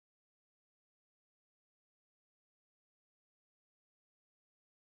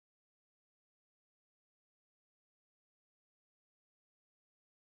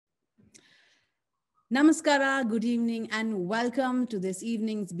Namaskara, good evening, and welcome to this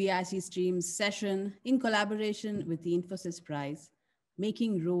evening's BIC Streams session in collaboration with the Infosys Prize,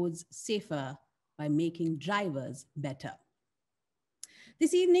 Making Roads Safer by Making Drivers Better.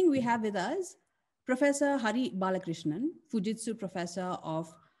 This evening, we have with us Professor Hari Balakrishnan, Fujitsu Professor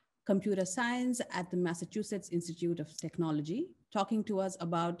of Computer Science at the Massachusetts Institute of Technology, talking to us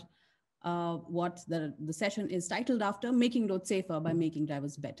about what the session is titled after, Making Roads Safer by Making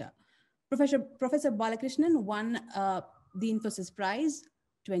Drivers Better. Professor Balakrishnan won the Infosys Prize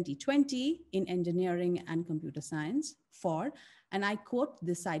 2020 in Engineering and Computer Science for, and I quote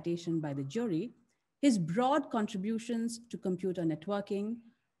this citation by the jury, his broad contributions to computer networking,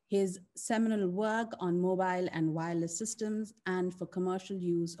 his seminal work on mobile and wireless systems, and for commercial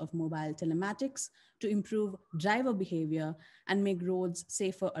use of mobile telematics to improve driver behavior and make roads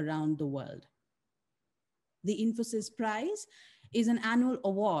safer around the world. The Infosys Prize is an annual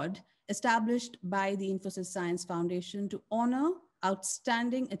award established by the Infosys Science Foundation to honor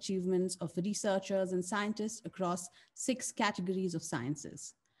outstanding achievements of researchers and scientists across 6 categories of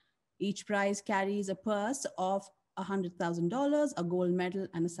sciences. Each prize carries a purse of $100,000, a gold medal,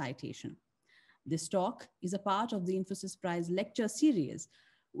 and a citation. This talk is a part of the Infosys Prize lecture series,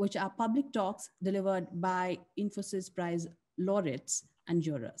 which are public talks delivered by Infosys Prize laureates and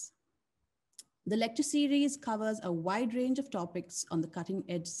jurors. The lecture series covers a wide range of topics on the cutting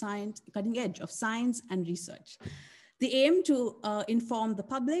edge of science and research. The aim to inform the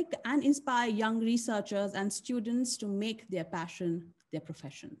public and inspire young researchers and students to make their passion their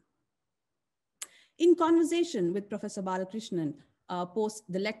profession. In conversation with Professor Balakrishnan post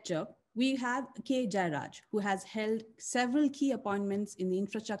the lecture, we have K Jairaj, who has held several key appointments in the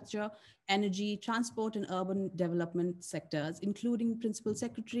infrastructure, energy, transport, and urban development sectors, including Principal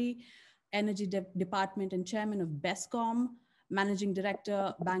Secretary, Energy Department and Chairman of BESCOM, Managing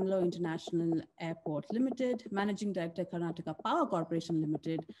Director, Bangalore International Airport Limited, Managing Director, Karnataka Power Corporation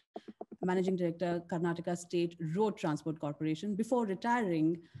Limited, Managing Director, Karnataka State Road Transport Corporation, before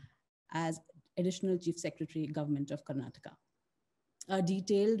retiring as Additional Chief Secretary, Government of Karnataka. A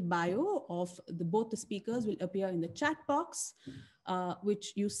detailed bio of both the speakers will appear in the chat box,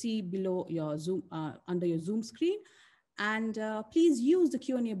 which you see below your Zoom, under your Zoom screen. And please use the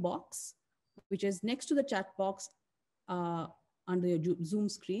Q&A box, which is next to the chat box under your Zoom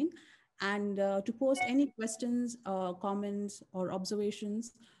screen, and to post any questions, comments, or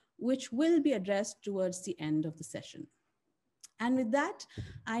observations, which will be addressed towards the end of the session. And with that,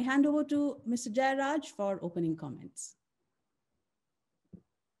 I hand over to Mr. Jairaj for opening comments.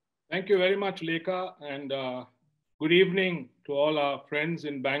 Thank you very much, Lekha, and good evening to all our friends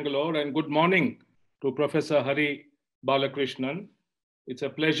in Bangalore, and good morning to Professor Hari Balakrishnan. It's a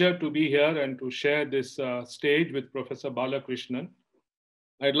pleasure to be here and to share this stage with Professor Balakrishnan.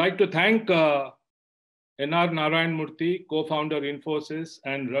 I'd like to thank N.R. Narayan Murthy, co-founder Infosys,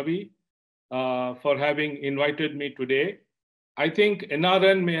 and Ravi for having invited me today. I think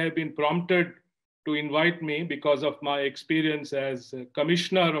NRN may have been prompted to invite me because of my experience as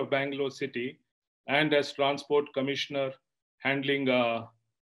Commissioner of Bangalore City and as Transport Commissioner handling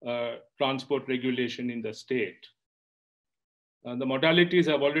transport regulation in the state. The modalities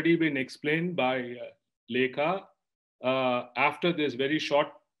have already been explained by Lekha. After this very short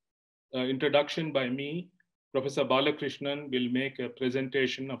introduction by me, Professor Balakrishnan will make a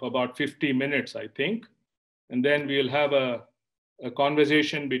presentation of about 50 minutes, I think. And then we'll have a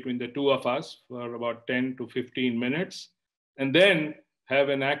conversation between the two of us for about 10 to 15 minutes, and then have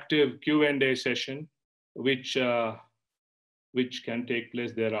an active Q&A session, which can take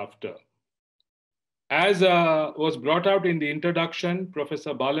place thereafter. As was brought out in the introduction,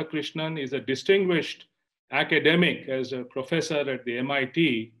 Professor Balakrishnan is a distinguished academic as a professor at the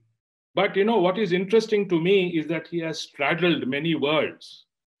MIT. But you know, what is interesting to me is that he has straddled many worlds.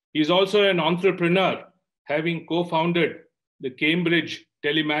 He's also an entrepreneur, having co-founded the Cambridge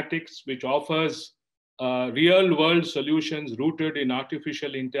Telematics, which offers real-world solutions rooted in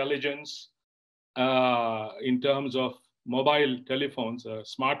artificial intelligence in terms of mobile telephones,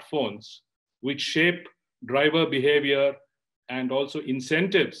 smartphones, which shape driver behavior and also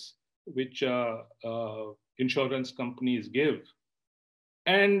incentives which insurance companies give.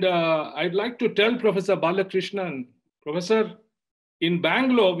 And I'd like to tell Professor Balakrishnan, Professor, in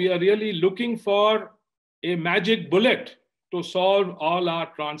Bangalore, we are really looking for a magic bullet to solve all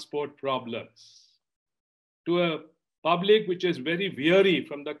our transport problems. To a public which is very weary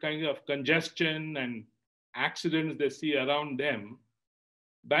from the kind of congestion and accidents they see around them,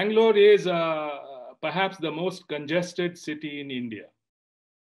 Bangalore is perhaps the most congested city in India.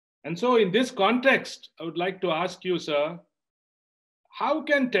 And so in this context, I would like to ask you, sir, how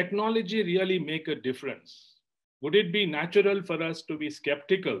can technology really make a difference? Would it be natural for us to be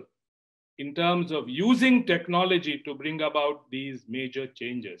skeptical in terms of using technology to bring about these major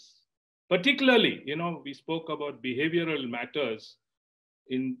changes? Particularly, we spoke about behavioral matters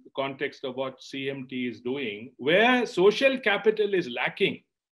in the context of what CMT is doing, where social capital is lacking,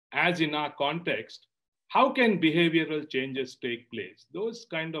 as in our context, how can behavioral changes take place? Those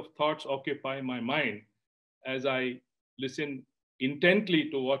kind of thoughts occupy my mind as I listen intently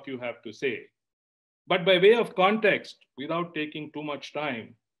to what you have to say. But by way of context, without taking too much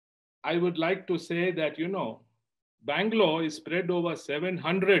time, I would like to say that, Bangalore is spread over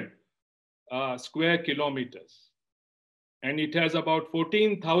 700 square kilometers, and it has about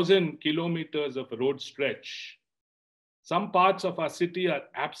 14,000 kilometers of road stretch. Some parts of our city are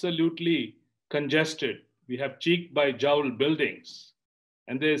absolutely congested. We have cheek by jowl buildings,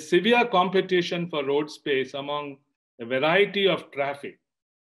 and there is severe competition for road space among a variety of traffic.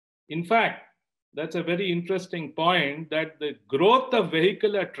 In fact, that's a very interesting point that the growth of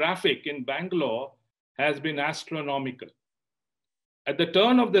vehicular traffic in Bangalore has been astronomical. At the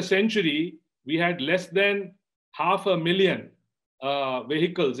turn of the century, we had less than 500,000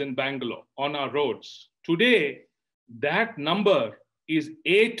 vehicles in Bangalore on our roads. Today, that number is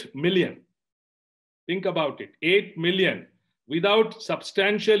 8 million. Think about it, 8 million without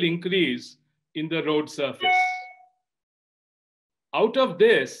substantial increase in the road surface. Out of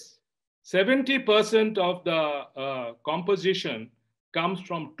this, 70% of the composition comes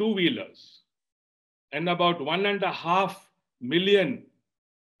from two-wheelers, and about 1.5 million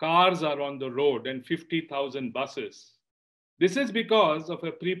cars are on the road and 50,000 buses. This is because of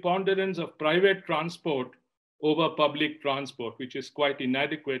a preponderance of private transport over public transport, which is quite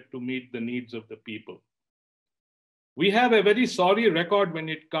inadequate to meet the needs of the people. We have a very sorry record when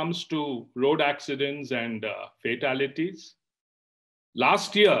it comes to road accidents and fatalities.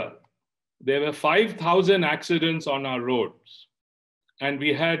 Last year, there were 5,000 accidents on our roads, and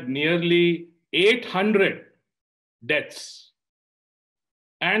we had nearly 800 deaths.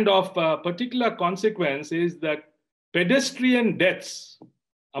 And of particular consequence is that pedestrian deaths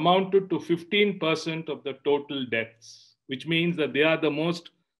amounted to 15% of the total deaths, which means that they are the most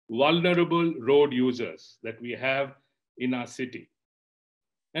vulnerable road users that we have in our city.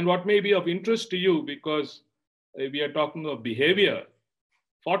 And what may be of interest to you, because we are talking of behavior,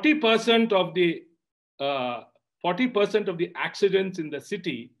 40% of the accidents in the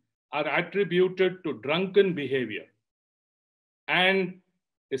city are attributed to drunken behavior, and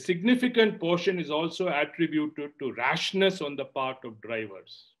a significant portion is also attributed to rashness on the part of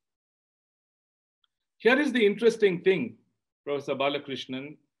drivers. Here is the interesting thing, Professor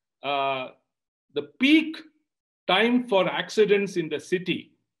Balakrishnan. The peak time for accidents in the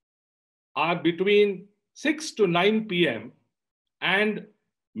city are between 6 to 9 p.m. and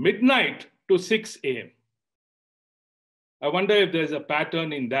midnight to 6 a.m. I wonder if there's a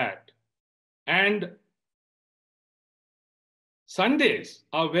pattern in that. And Sundays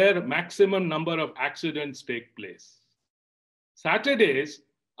are where maximum number of accidents take place. Saturdays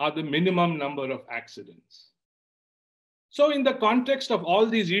are the minimum number of accidents. So in the context of all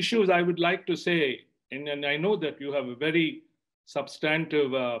these issues, I would like to say, and I know that you have a very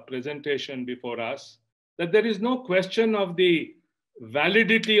substantive presentation before us, that there is no question of the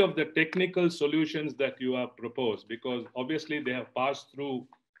validity of the technical solutions that you have proposed, because obviously they have passed through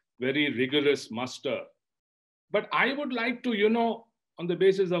very rigorous muster. But I would like to, on the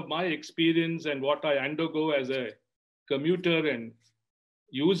basis of my experience and what I undergo as a commuter and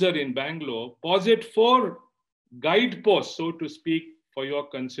user in Bangalore, posit 4 guideposts, so to speak, for your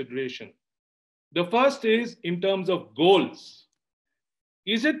consideration. The first is in terms of goals.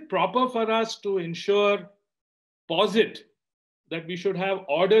 Is it proper for us to ensure, posit, that we should have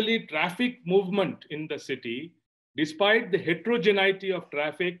orderly traffic movement in the city, despite the heterogeneity of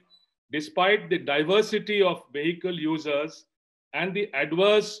traffic, despite the diversity of vehicle users and the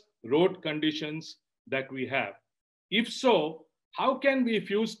adverse road conditions that we have? If so, how can we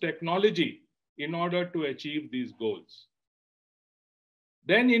fuse technology in order to achieve these goals?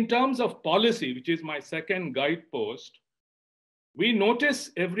 Then in terms of policy, which is my second guidepost, we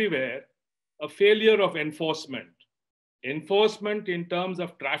notice everywhere a failure of enforcement. Enforcement in terms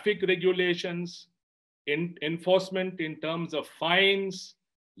of traffic regulations, enforcement in terms of fines,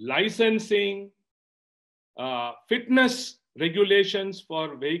 licensing, fitness regulations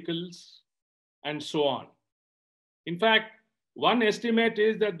for vehicles, and so on. In fact, one estimate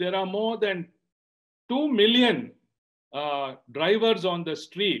is that there are more than 2 million drivers on the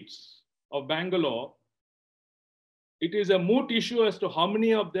streets of Bangalore. It is a moot issue as to how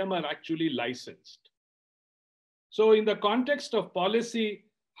many of them are actually licensed. So in the context of policy,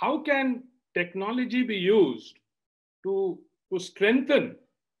 how can technology be used to strengthen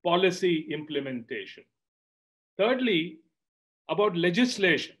policy implementation? Thirdly, about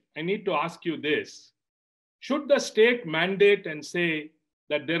legislation, I need to ask you this. Should the state mandate and say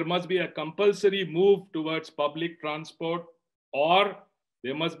that there must be a compulsory move towards public transport, or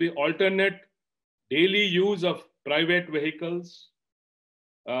there must be alternate daily use of private vehicles,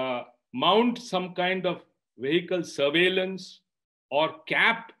 mount some kind of vehicle surveillance, or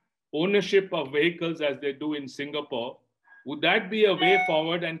cap ownership of vehicles as they do in Singapore? Would that be a way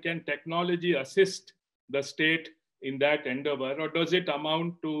forward, and can technology assist the state in that endeavor, or does it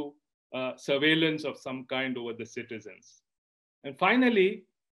amount to surveillance of some kind over the citizens? And finally,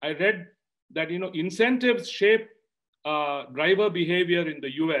 I read that incentives shape driver behavior in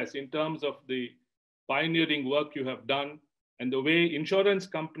the US in terms of the pioneering work you have done and the way insurance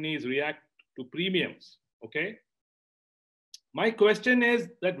companies react to premiums. Okay. My question is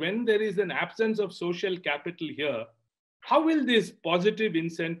that when there is an absence of social capital here, how will these positive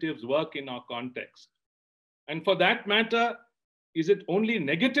incentives work in our context? And for that matter, is it only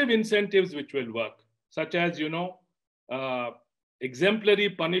negative incentives which will work, such as, exemplary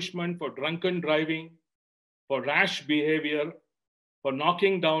punishment for drunken driving, for rash behavior, for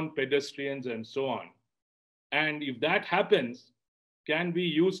knocking down pedestrians, and so on? And if that happens, can we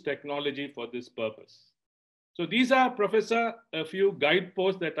use technology for this purpose? So these are, Professor, a few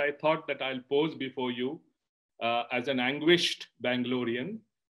guideposts that I thought that I'll pose before you as an anguished Bangalorean.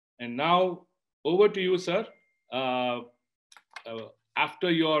 And now over to you, sir.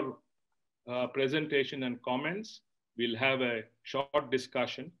 After your presentation and comments, we'll have a short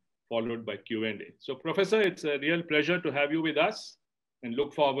discussion followed by Q&A. So Professor, it's a real pleasure to have you with us and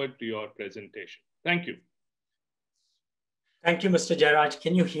look forward to your presentation. Thank you. Thank you, Mr. Jairaj.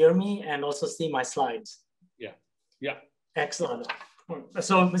 Can you hear me and also see my slides? Yeah. Excellent.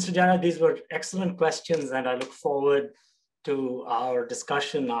 So, Mr. Jairaj, these were excellent questions, and I look forward to our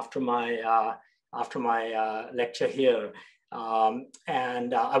discussion after my lecture here.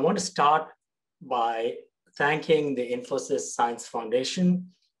 I want to start by thanking the Infosys Science Foundation,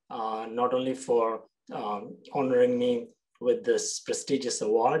 not only for honoring me with this prestigious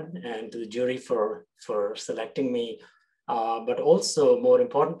award, and to the jury for selecting me, but also, more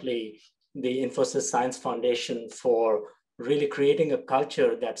importantly, the Infosys Science Foundation for really creating a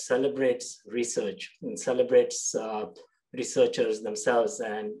culture that celebrates research and celebrates researchers themselves.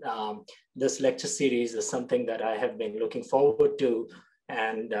 And this lecture series is something that I have been looking forward to.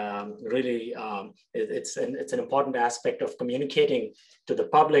 And really, it's an important aspect of communicating to the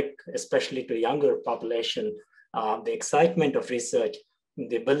public, especially to younger population, the excitement of research,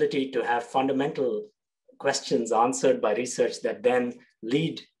 the ability to have fundamental questions answered by research that then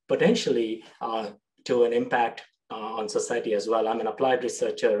lead potentially to an impact on society as well. I'm an applied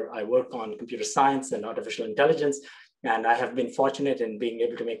researcher. I work on computer science and artificial intelligence, and I have been fortunate in being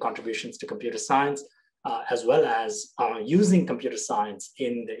able to make contributions to computer science, as well as using computer science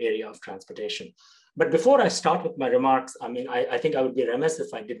in the area of transportation. But before I start with my remarks, I think I would be remiss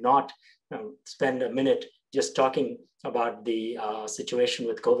if I did not spend a minute just talking about the situation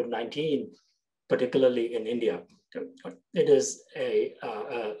with COVID-19, particularly in India. It is a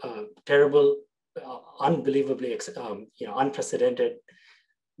terrible, unbelievably, unprecedented,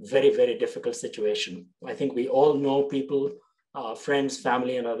 very, very difficult situation. I think we all know people, friends,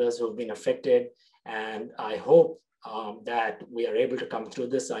 family, and others who have been affected. And I hope that we are able to come through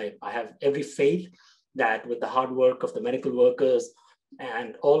this. I have every faith that with the hard work of the medical workers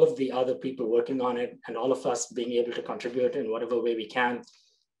and all of the other people working on it, and all of us being able to contribute in whatever way we can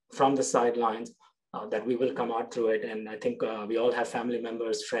from the sidelines, that we will come out through it. And I think we all have family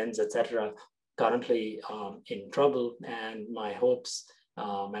members, friends, etc., currently in trouble, and my hopes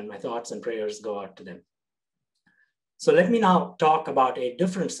and my thoughts and prayers go out to them. So let me now talk about a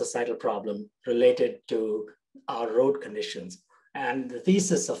different societal problem related to our road conditions. And the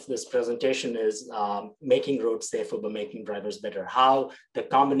thesis of this presentation is making roads safer by making drivers better. How the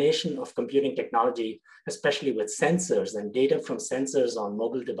combination of computing technology, especially with sensors and data from sensors on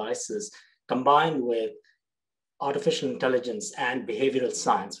mobile devices, combined with artificial intelligence and behavioral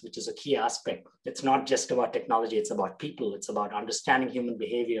science, which is a key aspect. It's not just about technology, it's about people. It's about understanding human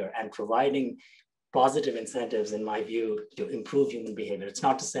behavior and providing positive incentives, in my view, to improve human behavior. It's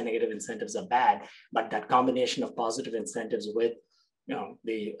not to say negative incentives are bad, but that combination of positive incentives with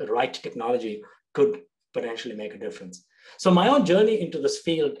the right technology could potentially make a difference. So my own journey into this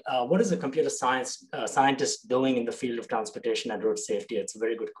field, what is a computer science scientist doing in the field of transportation and road safety? It's a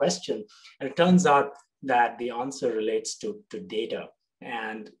very good question. And it turns out that the answer relates to data.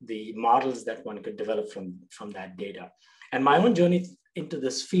 and the models that one could develop from that data. And my own journey into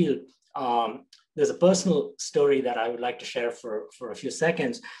this field, there's a personal story that I would like to share for a few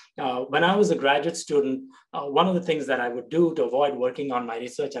seconds. When I was a graduate student, one of the things that I would do to avoid working on my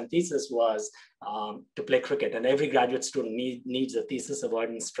research and thesis was to play cricket. And every graduate student needs a thesis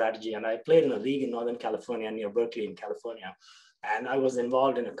avoidance strategy. And I played in a league in Northern California, near Berkeley in California. And I was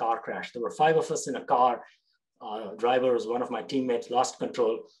involved in a car crash. There were 5 of us in a car. Driver was one of my teammates, lost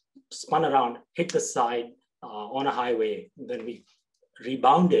control, spun around, hit the side on a highway. Then we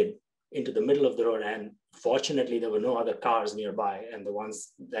rebounded into the middle of the road, and fortunately there were no other cars nearby, and the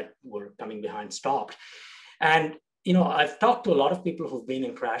ones that were coming behind stopped. And I've talked to a lot of people who've been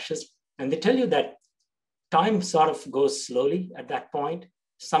in crashes, and they tell you that time sort of goes slowly at that point.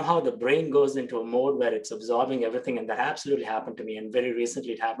 Somehow the brain goes into a mode where it's absorbing everything, and that absolutely happened to me. And very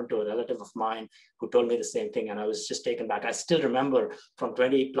recently it happened to a relative of mine who told me the same thing, and I was just taken back. I still remember from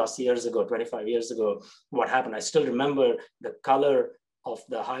 20 plus years ago, 25 years ago, what happened. I still remember the color of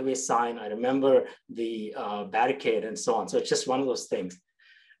the highway sign. I remember the barricade and so on. So it's just one of those things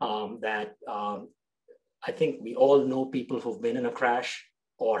that I think we all know people who've been in a crash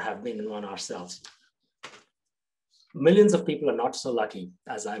or have been in one ourselves. Millions of people are not so lucky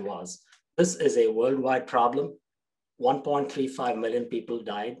as I was. This is a worldwide problem. 1.35 million people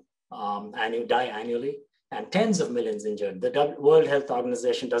die annually, and tens of millions injured. The World Health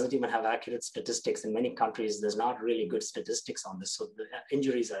Organization doesn't even have accurate statistics. In many countries, there's not really good statistics on this. So the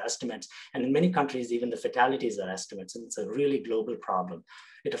injuries are estimates. And in many countries, even the fatalities are estimates. And it's a really global problem.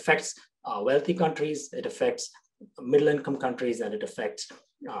 It affects wealthy countries, it affects middle-income countries, and it affects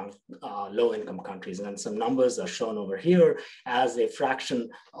low-income countries. And some numbers are shown over here as a fraction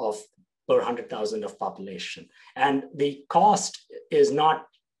of per 100,000 of population. And the cost is not,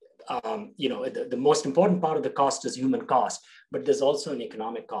 the most important part of the cost is human cost, but there's also an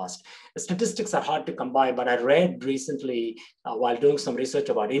economic cost. The statistics are hard to come by, but I read recently while doing some research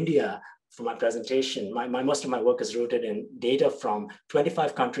about India for my presentation, most of my work is rooted in data from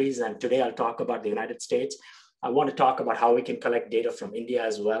 25 countries, and today I'll talk about the United States. I want to talk about how we can collect data from India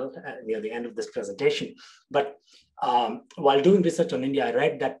as well near the end of this presentation. But while doing research on India, I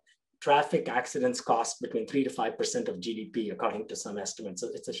read that traffic accidents cost between 3 to 5% of GDP, according to some estimates. So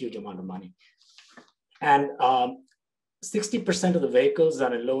it's a huge amount of money. And 60% of the vehicles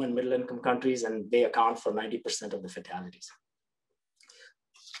are in low and middle income countries, and they account for 90% of the fatalities.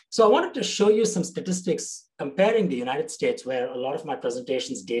 So I wanted to show you some statistics comparing the United States, where a lot of my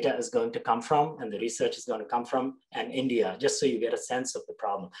presentations data is going to come from and the research is going to come from, and India, just so you get a sense of the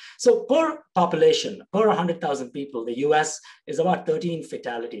problem. So per population, per 100,000 people, the US is about 13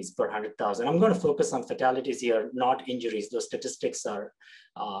 fatalities per 100,000. I'm going to focus on fatalities here, not injuries. Those statistics are,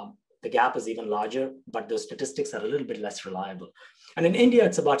 the gap is even larger, but those statistics are a little bit less reliable. And in India,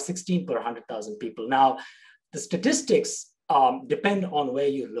 it's about 16 per 100,000 people. Now, the statistics depend on where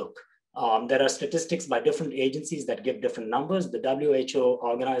you look. There are statistics by different agencies that give different numbers. The WHO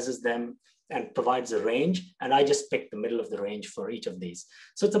organizes them and provides a range, and I just picked the middle of the range for each of these.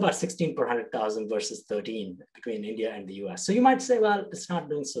 So it's about 16 per 100,000 versus 13 between India and the US. So you might say, well, it's not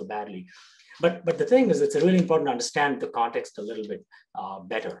doing so badly. But the thing is, it's really important to understand the context a little bit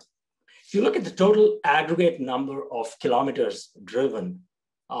better. If you look at the total aggregate number of kilometers driven,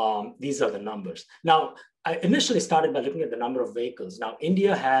 these are the numbers. Now, I initially started by looking at the number of vehicles. Now,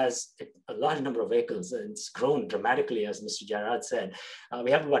 India has a large number of vehicles, and it's grown dramatically, as Mr. Jairaj said. We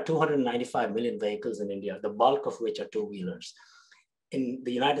have about 295 million vehicles in India, the bulk of which are two-wheelers. In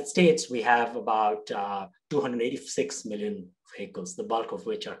the United States, we have about 286 million vehicles, the bulk of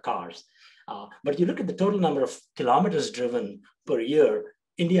which are cars. But you look at the total number of kilometers driven per year,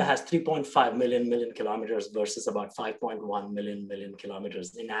 India has 3.5 million kilometers versus about 5.1 million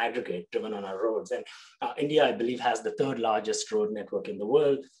kilometers in aggregate driven on our roads. And India, I believe, has the third largest road network in the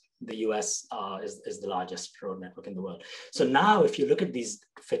world. The US is the largest road network in the world. So now if you look at these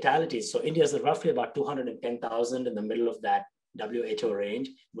fatalities, so India is roughly about 210,000 in the middle of that WHO range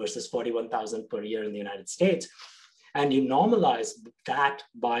versus 41,000 per year in the United States. And you normalize that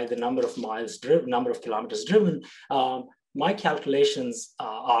by the number of miles driven, number of kilometers driven, my calculations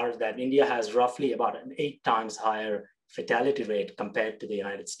are that India has roughly about an 8 times higher fatality rate compared to the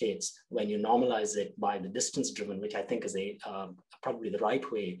United States when you normalize it by the distance driven, which I think is probably the right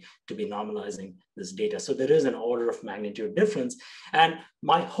way to be normalizing this data. So there is an order of magnitude difference. And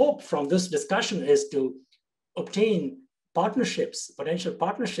my hope from this discussion is to obtain partnerships, potential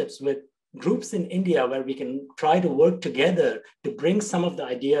partnerships with groups in India where we can try to work together to bring some of the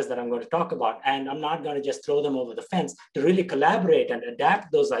ideas that I'm going to talk about. And I'm not going to just throw them over the fence, to really collaborate and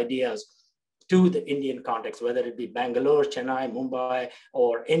adapt those ideas to the Indian context, whether it be Bangalore, Chennai, Mumbai,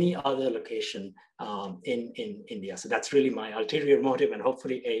 or any other location in India. So that's really my ulterior motive, and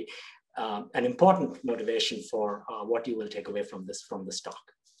hopefully an important motivation for what you will take away from this talk.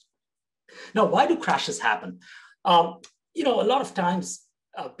 Now, why do crashes happen? You know, a lot of times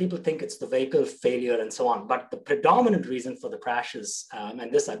people think it's the vehicle failure and so on, but the predominant reason for the crashes, and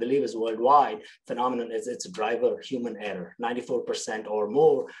this I believe is worldwide phenomenon, is it's driver human error. 94% or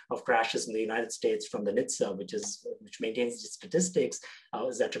more of crashes in the United States from the NHTSA, which maintains the statistics,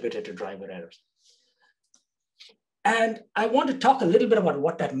 is attributed to driver errors. And I want to talk a little bit about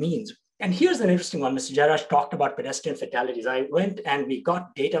what that means. And here's an interesting one. Mr. Jairaj talked about pedestrian fatalities. I went and we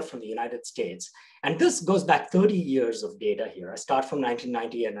got data from the United States. And this goes back 30 years of data here. I start from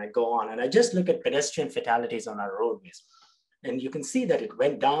 1990 and I go on. And I just look at pedestrian fatalities on our roadways. And you can see that it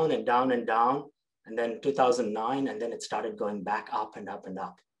went down and down and down. And then 2009, and then it started going back up and up and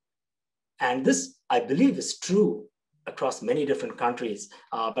up. And this, I believe, is true across many different countries.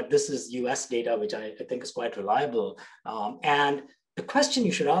 But this is US data, which I think is quite reliable. And the question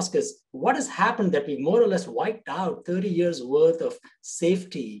you should ask is, what has happened that we more or less wiped out 30 years worth of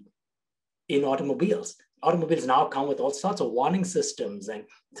safety in automobiles? Automobiles now come with all sorts of warning systems, and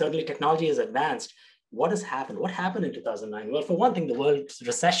certainly technology has advanced. What has happened? What happened in 2009? Well, for one thing, the world's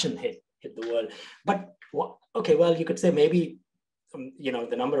recession hit the world. But okay, well, you could say maybe you know,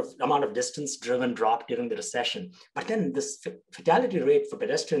 the amount of distance driven dropped during the recession. But then this fatality rate for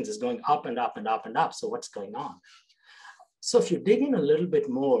pedestrians is going up and up and up and up. So what's going on? So if you dig in a little bit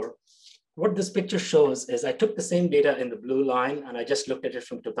more, what this picture shows is I took the same data in the blue line and I just looked at it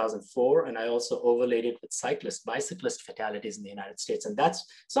from 2004, and I also overlaid it with bicyclist fatalities in the United States. And that's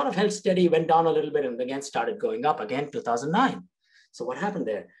sort of held steady, went down a little bit, and again started going up again 2009. So what happened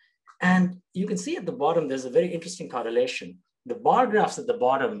there? And you can see at the bottom, there's a very interesting correlation. The bar graphs at the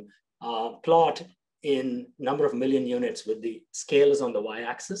bottom plot in number of million units, with the scale is on the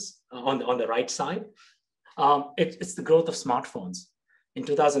y-axis, on the right side. It's the growth of smartphones. In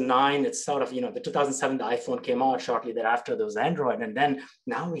 2009, it's sort of, you know, the 2007, the iPhone came out. Shortly thereafter, there was Android. And then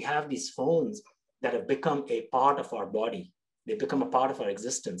now we have these phones that have become a part of our body. They become a part of our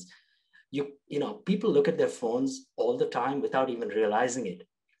existence. You know, people look at their phones all the time without even realizing it.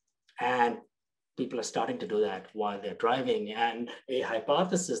 And people are starting to do that while they're driving. And a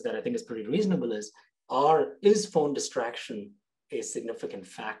hypothesis that I think is pretty reasonable is phone distraction a significant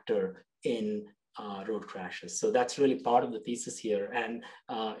factor in road crashes? So that's really part of the thesis here. And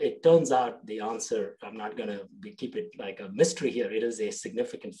it turns out the answer, I'm not going to keep it like a mystery here. It is a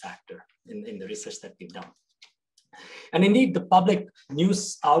significant factor in the research that we've done. And indeed, the public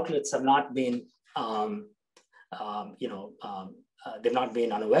news outlets have not been, they've not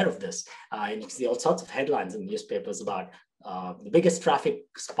been unaware of this. And you see all sorts of headlines in newspapers about the biggest traffic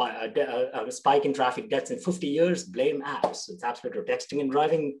spike in traffic deaths in 50 years, blame apps. It's apps that are texting and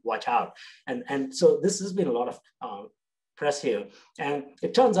driving, watch out. And so this has been a lot of press here. And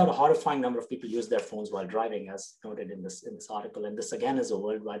it turns out a horrifying number of people use their phones while driving, as noted in this article. And this again is a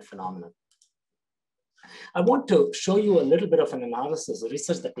worldwide phenomenon. I want to show you a little bit of an analysis, a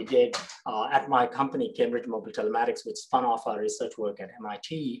research that we did at my company, Cambridge Mobile Telematics, which spun off our research work at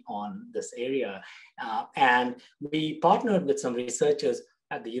MIT on this area. And we partnered with some researchers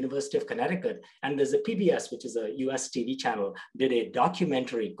at the University of Connecticut. And there's a PBS, which is a US TV channel, did a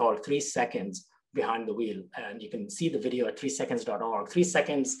documentary called 3 Seconds Behind the Wheel. And you can see the video at 3seconds.org. 3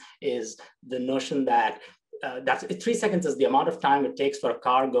 seconds is the notion that 3 seconds is the amount of time it takes for a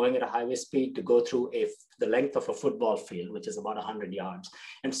car going at a highway speed to go through the length of a football field, which is about 100 yards.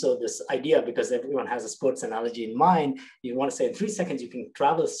 And so this idea, because everyone has a sports analogy in mind, you want to say in 3 seconds, you can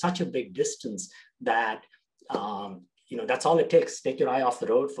travel such a big distance that, that's all it takes. Take your eye off the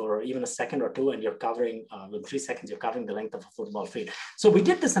road for even a second or two, and you're covering, with 3 seconds, you're covering the length of a football field. So we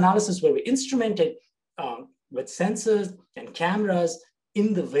did this analysis where we instrumented with sensors and cameras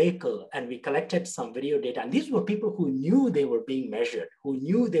in the vehicle, and we collected some video data. And these were people who knew they were being measured, who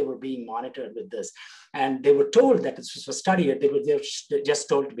knew they were being monitored with this. And they were told that this was a study, they were just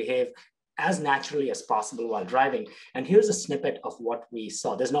told to behave as naturally as possible while driving. And here's a snippet of what we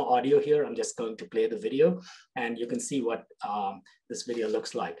saw. There's no audio here. I'm just going to play the video, and you can see what this video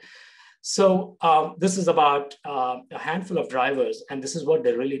looks like. So this is about a handful of drivers, and this is what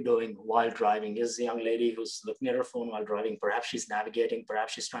they're really doing while driving. Here's a young lady who's looking at her phone while driving. Perhaps she's navigating,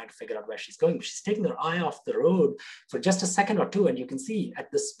 perhaps she's trying to figure out where she's going. She's taking her eye off the road for just a second or two, and you can see at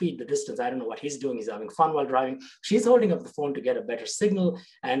the speed, the distance. I don't know what he's doing. He's having fun while driving. She's holding up the phone to get a better signal,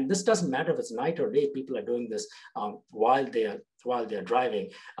 and this doesn't matter if it's night or day. People are doing this while they are while they're driving.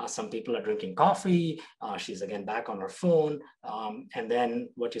 Some people are drinking coffee. She's again back on her phone. And then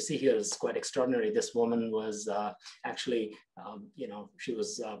what you see here is quite extraordinary. This woman was actually, she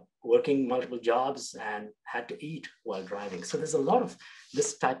was working multiple jobs and had to eat while driving. So there's a lot of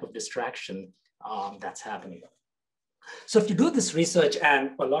this type of distraction that's happening. So if you do this research,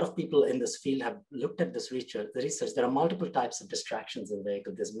 and a lot of people in this field have looked at this research, there are multiple types of distractions in the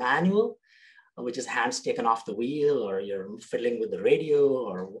vehicle. There's manual, which is hands taken off the wheel, or you're fiddling with the radio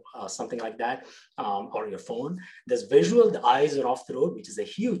or something like that, or your phone. There's visual, the eyes are off the road, which is a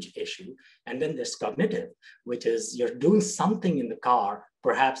huge issue. And then there's cognitive, which is you're doing something in the car,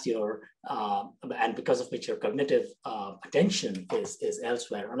 perhaps and because of which your cognitive attention is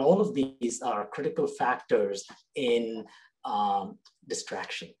elsewhere. And all of these are critical factors in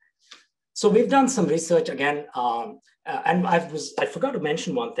distraction. So we've done some research again, and I forgot to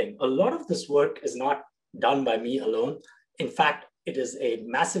mention one thing. A lot of this work is not done by me alone. In fact, it is a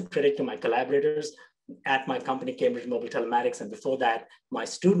massive credit to my collaborators at my company, Cambridge Mobile Telematics, and before that, my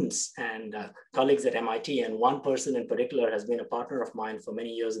students and colleagues at MIT. And one person in particular has been a partner of mine for many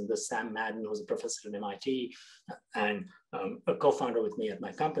years in this, Sam Madden, who's a professor at MIT and a co-founder with me at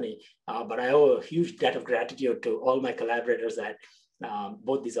my company. But I owe a huge debt of gratitude to all my collaborators at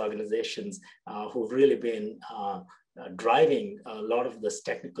both these organizations who've really been driving a lot of this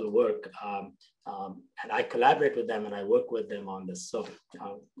technical work. And I collaborate with them and I work with them on this. So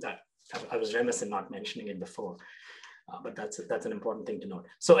I was remiss in not mentioning it before, but that's an important thing to note.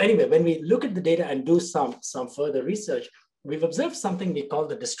 So anyway, when we look at the data and do some further research, we've observed something we call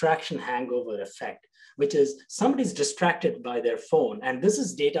the distraction hangover effect, which is somebody's distracted by their phone. And this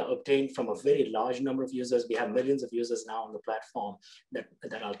is data obtained from a very large number of users. We have millions of users now on the platform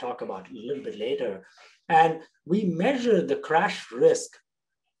that I'll talk about a little bit later. And we measure the crash risk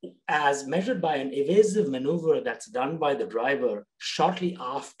as measured by an evasive maneuver that's done by the driver shortly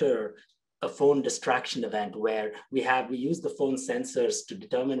after a phone distraction event, where we use the phone sensors to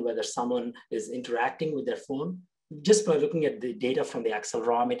determine whether someone is interacting with their phone. Just by looking at the data from the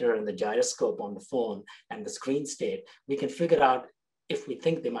accelerometer and the gyroscope on the phone and the screen state, we can figure out if we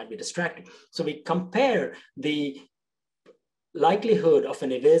think they might be distracted. So we compare the likelihood of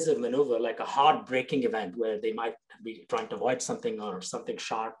an evasive maneuver, like a hard braking event where they might be trying to avoid something or something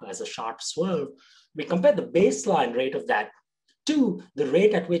sharp as a sharp swerve. We compare the baseline rate of that to the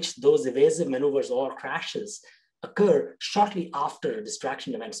rate at which those evasive maneuvers or crashes occur shortly after a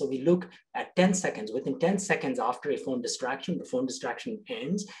distraction event. So we look at 10 seconds. Within 10 seconds after a phone distraction, the phone distraction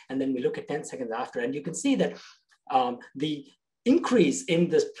ends, and then we look at 10 seconds after, and you can see that the increase in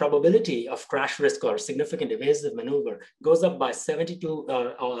this probability of crash risk or significant evasive maneuver goes up by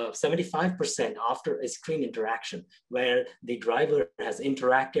 75% after a screen interaction, where the driver has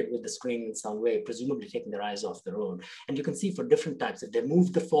interacted with the screen in some way, presumably taking their eyes off the road. And you can see for different types, if they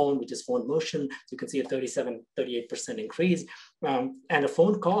move the phone, which is phone motion, you can see a 38% increase. And a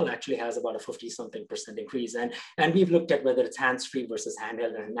phone call actually has about a 50-something% increase. And we've looked at whether it's hands-free versus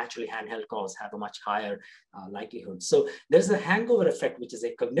handheld, and naturally handheld calls have a much higher likelihood. So there's a hangover effect, which is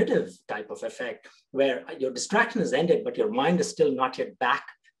a cognitive type of effect, where your distraction is ended, but your mind is still not yet back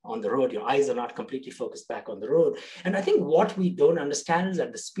on the road. Your eyes are not completely focused back on the road. And I think what we don't understand is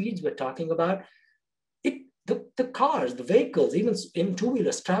that the speeds we're talking about, the cars, the vehicles, even in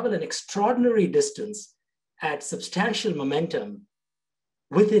two-wheelers, travel an extraordinary distance at substantial momentum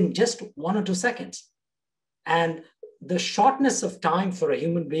within just 1 or 2 seconds. And the shortness of time for a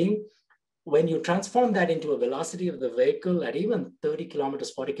human being, when you transform that into a velocity of the vehicle at even 30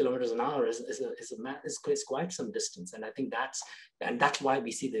 kilometers, 40 kilometers an hour is quite some distance. And I think that's why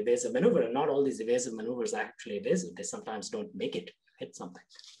we see the evasive maneuver. And not all these evasive maneuvers are actually evasive. They sometimes don't make it, hit something.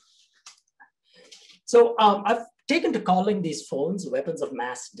 So I've taken to calling these phones weapons of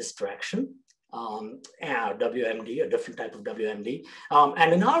mass distraction. WMD, a different type of WMD.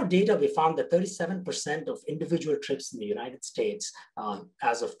 And in our data, we found that 37% of individual trips in the United States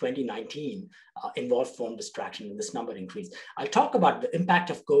as of 2019 involved phone distraction, and this number increased. I'll talk about the impact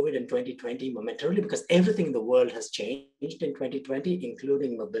of COVID in 2020 momentarily, because everything in the world has changed in 2020,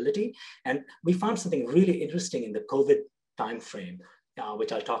 including mobility. And we found something really interesting in the COVID timeframe,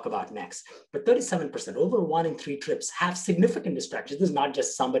 which I'll talk about next. But 37%, over 1 in 3 trips, have significant distractions. This is not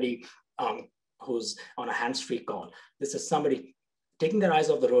just somebody who's on a hands-free call. This is somebody taking their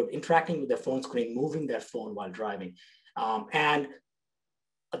eyes off the road, interacting with their phone screen, moving their phone while driving. And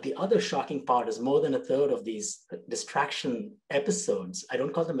the other shocking part is more than a third of these distraction episodes, I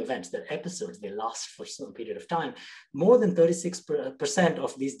don't call them events, they're episodes, they last for some period of time. More than 36%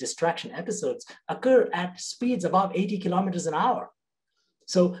 of these distraction episodes occur at speeds above 80 kilometers an hour.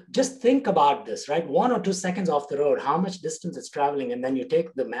 So just think about this, right? 1 or 2 seconds off the road, how much distance it's traveling, and then you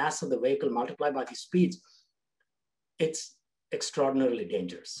take the mass of the vehicle, multiply by the speeds, it's extraordinarily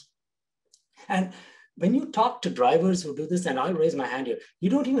dangerous. And when you talk to drivers who do this, and I'll raise my hand here, you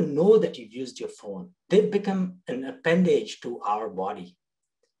don't even know that you've used your phone. They've become an appendage to our body.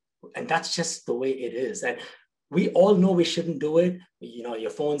 And that's just the way it is. And we all know we shouldn't do it. You know, your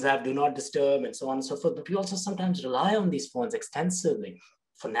phones have do not disturb and so on and so forth, but we also sometimes rely on these phones extensively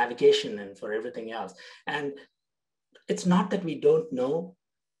for navigation and for everything else. And it's not that we don't know,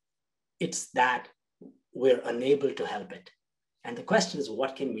 it's that we're unable to help it. And the question is,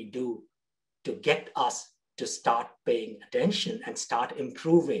 what can we do to get us to start paying attention and start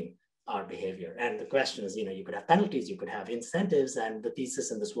improving our behavior? And the question is, you know, you could have penalties, you could have incentives, and the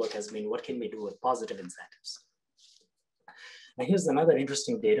thesis in this work has been, what can we do with positive incentives? Now, here's another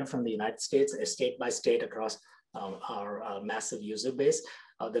interesting data from the United States, state by state across our massive user base.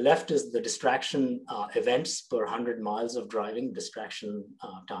 The left is the distraction events per 100 miles of driving, distraction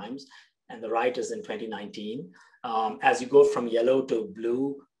times, and the right is in 2019. As you go from yellow to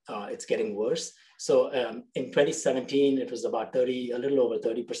blue, it's getting worse. So in 2017, it was about a little over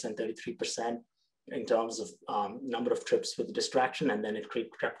 30%, 33% in terms of number of trips with distraction, and then it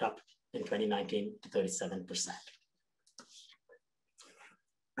crept up in 2019 to 37%.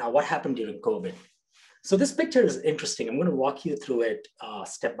 Now, what happened during COVID? So this picture is interesting. I'm going to walk you through it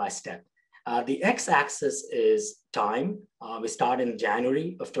step by step. The x-axis is time. We start in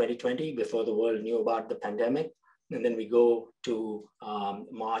January of 2020, before the world knew about the pandemic. And then we go to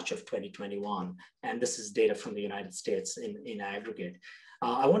March of 2021. And this is data from the United States in aggregate.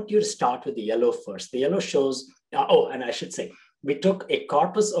 I want you to start with the yellow first. The yellow shows, and I should say, we took a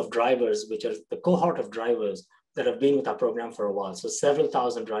corpus of drivers, which are the cohort of drivers that have been with our program for a while. So several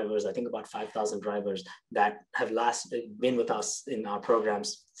thousand drivers, I think about 5,000 drivers that have been with us in our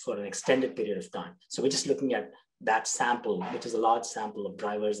programs for an extended period of time. So we're just looking at that sample, which is a large sample of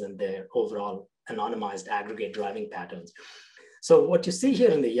drivers and their overall anonymized aggregate driving patterns. So what you see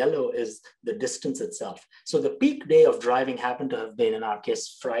here in the yellow is the distance itself. So the peak day of driving happened to have been, in our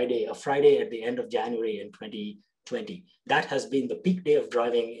case, a Friday at the end of January in 2020. That has been the peak day of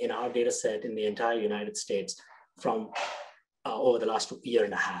driving in our data set in the entire United States from over the last year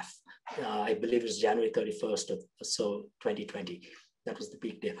and a half. I believe it was January 31st of 2020. That was the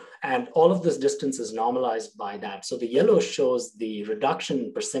peak day. And all of this distance is normalized by that. So the yellow shows the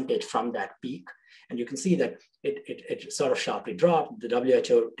reduction percentage from that peak. And you can see that it sort of sharply dropped. The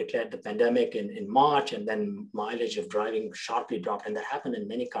WHO declared the pandemic in March, and then mileage of driving sharply dropped. And that happened in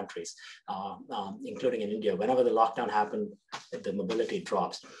many countries, including in India. Whenever the lockdown happened, the mobility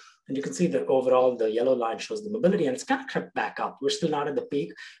drops. And you can see that overall, the yellow line shows the mobility, and it's kind of crept back up. We're still not at the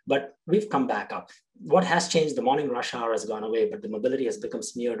peak, but we've come back up. What has changed? The morning rush hour has gone away, but the mobility has become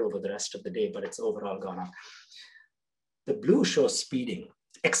smeared over the rest of the day, but it's overall gone up. The blue shows speeding,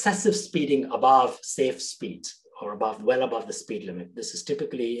 excessive speeding above safe speeds, or well above the speed limit. This is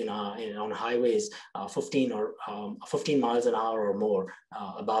typically on highways, 15 miles an hour or more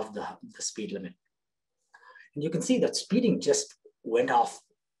above the speed limit. And you can see that speeding just went off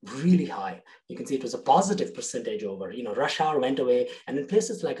really high. You can see it was a positive percentage over, rush hour went away. And in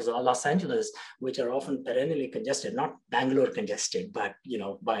places like Los Angeles, which are often perennially congested, not Bangalore congested, but,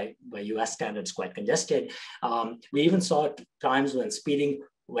 by US standards, quite congested. We even saw times when speeding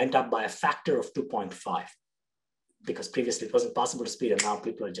went up by a factor of 2.5, because previously it wasn't possible to speed, and now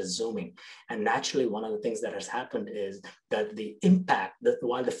people are just zooming. And naturally, one of the things that has happened is that the impact,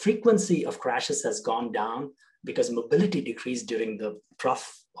 while the frequency of crashes has gone down, because mobility decreased during the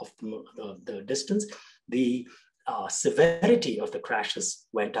trough of the distance, the severity of the crashes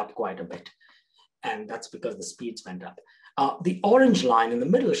went up quite a bit. And that's because the speeds went up. The orange line in the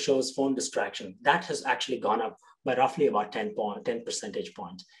middle shows phone distraction. That has actually gone up by roughly about 10 percentage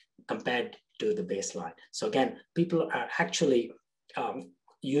points compared to the baseline. So again, people are actually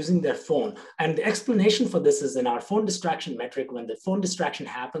using their phone. And the explanation for this is in our phone distraction metric. When the phone distraction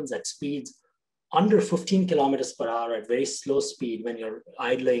happens at speeds under 15 kilometers per hour at very slow speed, when you're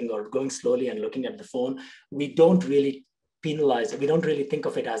idling or going slowly and looking at the phone, we don't really penalize it. We don't really think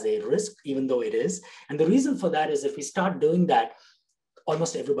of it as a risk, even though it is. And the reason for that is if we start doing that,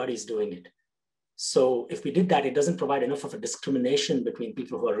 almost everybody's doing it. So if we did that, it doesn't provide enough of a discrimination between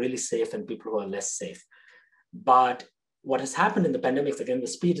people who are really safe and people who are less safe. But what has happened in the pandemic, again, the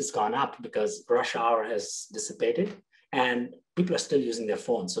speed has gone up because rush hour has dissipated and people are still using their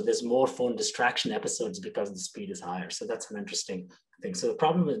phones. So there's more phone distraction episodes because the speed is higher. So that's an interesting thing. So the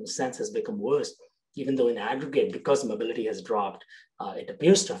problem in a sense has become worse, even though in aggregate, because mobility has dropped, it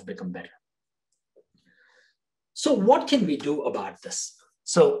appears to have become better. So what can we do about this?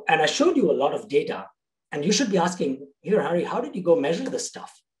 So, and I showed you a lot of data, and you should be asking, here, Harry, how did you go measure this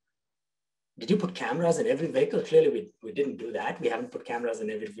stuff? Did you put cameras in every vehicle? Clearly, we didn't do that. We haven't put cameras in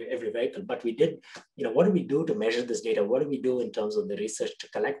every vehicle, but we did, what do we do to measure this data? What do we do in terms of the research to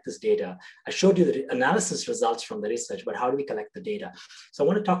collect this data? I showed you the analysis results from the research, but how do we collect the data? So I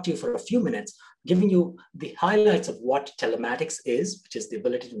want to talk to you for a few minutes, giving you the highlights of what telematics is, which is the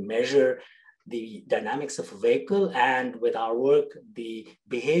ability to measure the dynamics of a vehicle, and with our work, the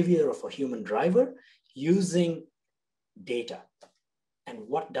behavior of a human driver using data. And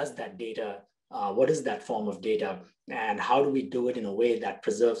what does that data, what is that form of data, and how do we do it in a way that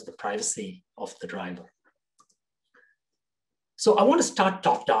preserves the privacy of the driver? So I want to start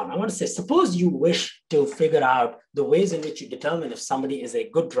top down. I want to say, suppose you wish to figure out the ways in which you determine if somebody is a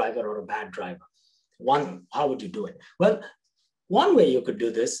good driver or a bad driver. One, how would you do it? Well, one way you could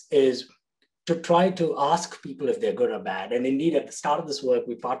do this is to try to ask people if they're good or bad. And indeed, at the start of this work,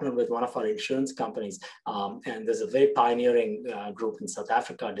 we partnered with one of our insurance companies. And there's a very pioneering group in South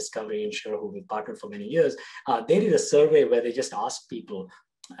Africa, Discovery Insure, who we partnered for many years. They did a survey where they just asked people,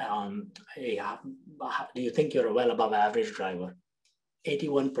 hey, do you think you're a well above average driver?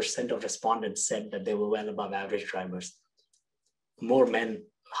 81% of respondents said that they were well above average drivers. More men,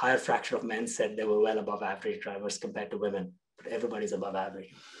 higher fraction of men said they were well above average drivers compared to women, but everybody's above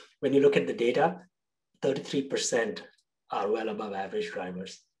average. When you look at the data, 33% are well above average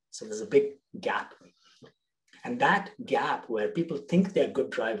drivers. So there's a big gap. And that gap where people think they're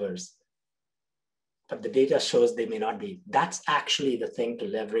good drivers, but the data shows they may not be, that's actually the thing to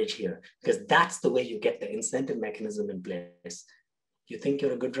leverage here, because that's the way you get the incentive mechanism in place. You think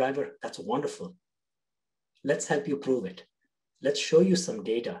you're a good driver? That's wonderful. Let's help you prove it. Let's show you some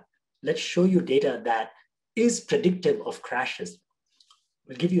data. Let's show you data that is predictive of crashes.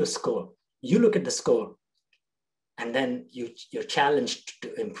 We'll give you a score. You look at the score, and then you're challenged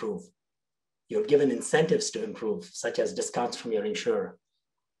to improve. You're given incentives to improve, such as discounts from your insurer,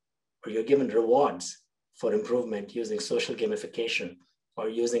 or you're given rewards for improvement using social gamification or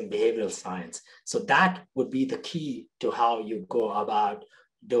using behavioral science. So that would be the key to how you go about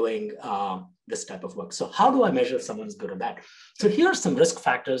doing this type of work. So how do I measure if someone's good or bad? So here are some risk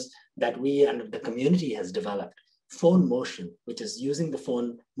factors that we and the community has developed. Phone motion, which is using the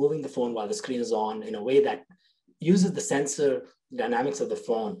phone, moving the phone while the screen is on in a way that uses the sensor dynamics of the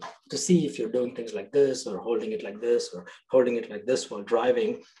phone to see if you're doing things like this, or holding it like this, or holding it like this while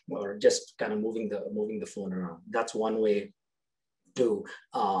driving, or just kind of moving the phone around. That's one way to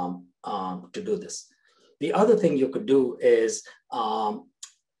do this. The other thing you could do is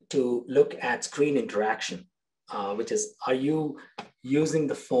to look at screen interaction, which is, are you using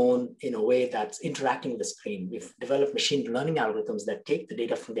the phone in a way that's interacting with the screen? We've developed machine learning algorithms that take the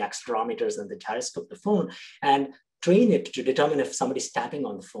data from the accelerometers and the gyroscope of the phone and train it to determine if somebody's tapping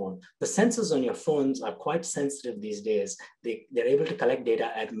on the phone. The sensors on your phones are quite sensitive these days. They're able to collect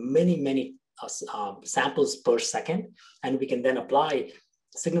data at many samples per second, and we can then apply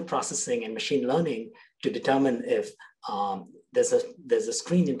signal processing and machine learning to determine if there's a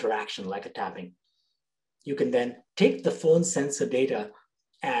screen interaction like a tapping. You can then take the phone sensor data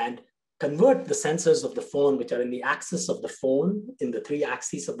and convert the sensors of the phone, which are in the axis of the phone, in the 3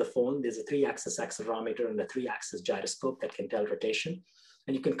 axes of the phone. There's a 3-axis accelerometer and a 3-axis gyroscope that can tell rotation.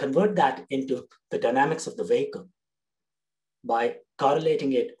 And you can convert that into the dynamics of the vehicle by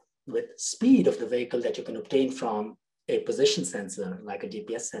correlating it with speed of the vehicle that you can obtain from a position sensor, like a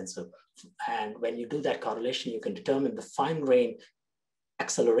GPS sensor. And when you do that correlation, you can determine the fine-grained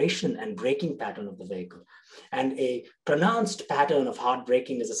acceleration and braking pattern of the vehicle. And a pronounced pattern of hard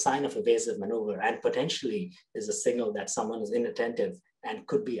braking is a sign of evasive maneuver, and potentially is a signal that someone is inattentive and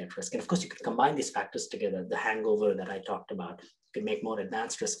could be at risk. And of course, you could combine these factors together, the hangover that I talked about. You can make more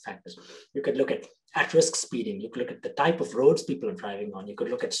advanced risk factors. You could look at risk speeding. You could look at the type of roads people are driving on. You could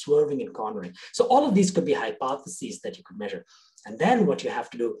look at swerving and cornering. So all of these could be hypotheses that you could measure. And then what you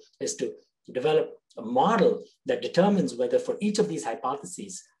have to do is to develop a model that determines whether, for each of these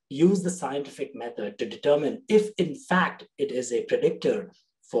hypotheses, use the scientific method to determine if in fact it is a predictor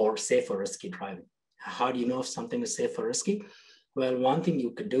for safe or risky driving. How do you know if something is safe or risky? Well, one thing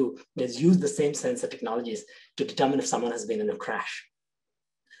you could do is use the same sensor technologies to determine if someone has been in a crash.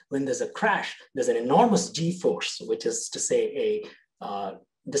 When there's a crash, there's an enormous G-force, which is to say a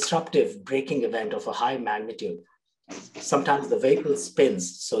disruptive braking event of a high magnitude. Sometimes the vehicle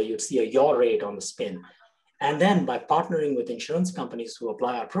spins, so you'd see a yaw rate on the spin. And then by partnering with insurance companies who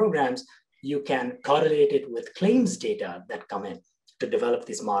apply our programs, you can correlate it with claims data that come in to develop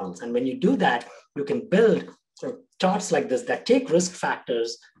these models. And when you do that, you can build charts like this that take risk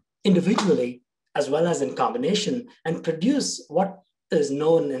factors individually as well as in combination and produce what is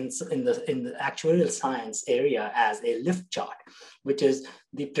known in the actuarial science area as a lift chart, which is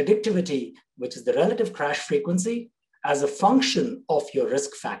the predictivity, which is the relative crash frequency as a function of your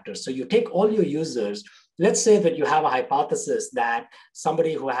risk factors. So you take all your users. Let's say that you have a hypothesis that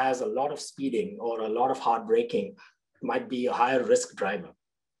somebody who has a lot of speeding or a lot of hard braking might be a higher risk driver.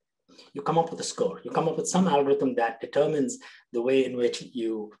 You come up with a score. You come up with some algorithm that determines the way in which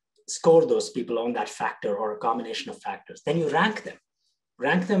you score those people on that factor or a combination of factors. Then you rank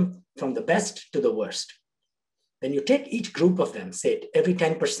them from the best to the worst. Then you take each group of them, say every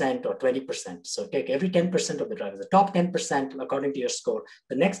 10% or 20%. So take every 10% of the drivers, the top 10% according to your score,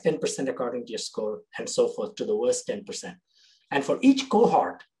 the next 10% according to your score, and so forth to the worst 10%. And for each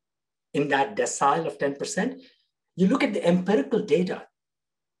cohort in that decile of 10%, you look at the empirical data.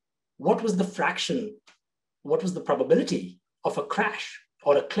 What was the fraction? What was the probability of a crash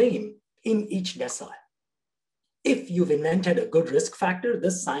or a claim in each decile? If you've invented a good risk factor,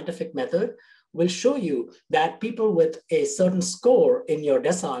 this scientific method will show you that people with a certain score in your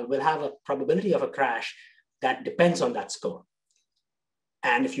decile will have a probability of a crash that depends on that score.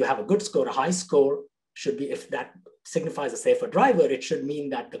 And if you have a good score, a high score should be, if that signifies a safer driver, it should mean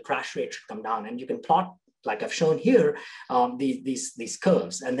that the crash rate should come down. And you can plot, like I've shown here, these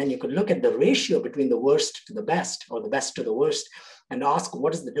curves. And then you could look at the ratio between the worst to the best or the best to the worst and ask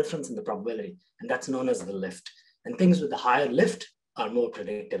what is the difference in the probability. And that's known as the lift. And things with the higher lift are more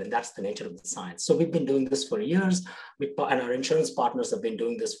predictive, and that's the nature of the science. So we've been doing this for years, and our insurance partners have been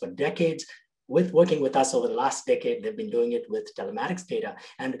doing this for decades. Working with us over the last decade, they've been doing it with telematics data,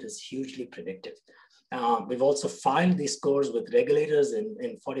 and it is hugely predictive. We've also filed these scores with regulators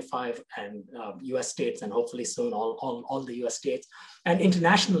in 45 and US states, and hopefully soon all the US states. And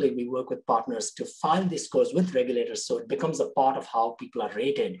internationally, we work with partners to file these scores with regulators, so it becomes a part of how people are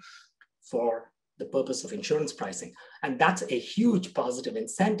rated for the purpose of insurance pricing. And that's a huge positive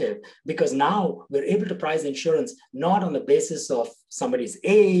incentive, because now we're able to price insurance not on the basis of somebody's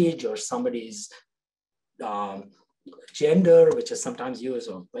age or somebody's gender, which is sometimes used,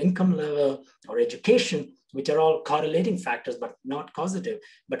 or income level or education, which are all correlating factors, but not causative,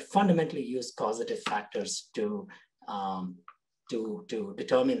 but fundamentally use causative factors to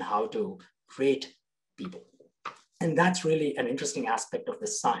determine how to rate people. And that's really an interesting aspect of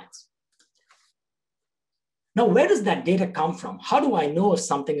this science. Now, where does that data come from? How do I know if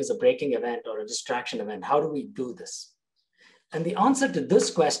something is a braking event or a distraction event? How do we do this? And the answer to this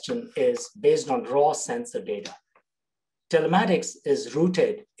question is based on raw sensor data. Telematics is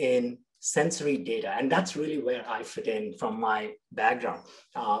rooted in sensory data, and that's really where I fit in from my background.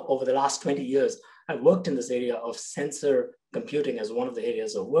 Over the last 20 years, I've worked in this area of sensor computing as one of the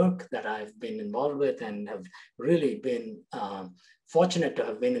areas of work that I've been involved with, and have really been fortunate to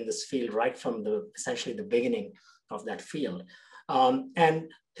have been in this field right from essentially the beginning of that field.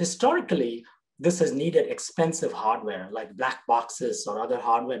 And historically, this has needed expensive hardware like black boxes or other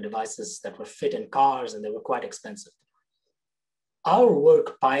hardware devices that were fit in cars, and they were quite expensive. Our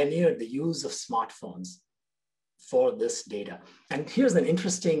work pioneered the use of smartphones for this data. And here's an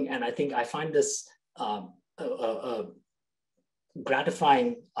interesting, and I think I find this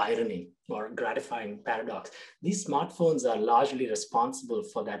gratifying irony or gratifying paradox. These smartphones are largely responsible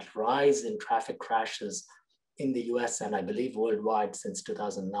for that rise in traffic crashes in the US and I believe worldwide since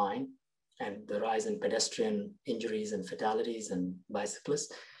 2009, and the rise in pedestrian injuries and fatalities and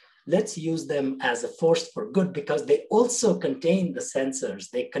bicyclists. Let's use them as a force for good, because they also contain the sensors.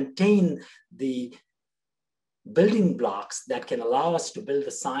 They contain the building blocks that can allow us to build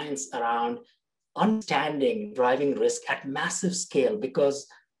the science around understanding driving risk at massive scale, because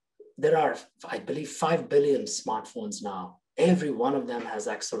there are, I believe, 5 billion smartphones now. Every one of them has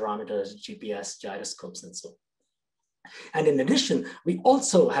accelerometers, GPS, gyroscopes, and so on. And in addition, we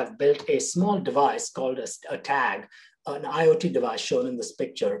also have built a small device called a tag, an IoT device shown in this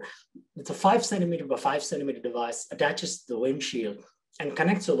picture. It's a 5 centimeter by 5 centimeter device, attaches to the windshield and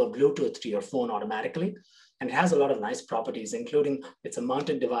connects over Bluetooth to your phone automatically. And it has a lot of nice properties, including it's a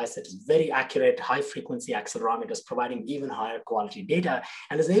mounted device that is very accurate, high frequency accelerometers, providing even higher quality data,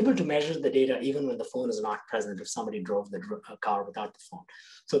 and is able to measure the data even when the phone is not present, if somebody drove the car without the phone.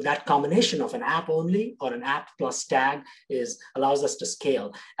 So that combination of an app only or an app plus tag allows us to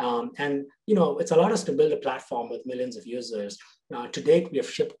scale. And it's allowed us to build a platform with millions of users. To date, we have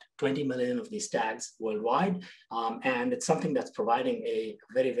shipped 20 million of these tags worldwide, and it's something that's providing a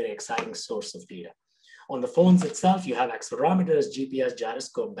very, very exciting source of data. On the phones itself, you have accelerometers, GPS,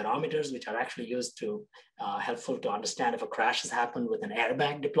 gyroscope, barometers, which are actually used to helpful to understand if a crash has happened with an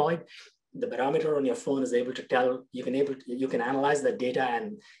airbag deployed. The barometer on your phone is able to tell, you can analyze that data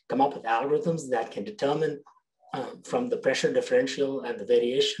and come up with algorithms that can determine from the pressure differential and the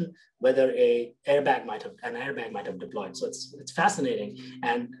variation, whether an airbag might have deployed. So it's fascinating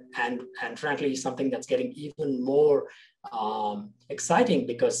and frankly something that's getting even more exciting,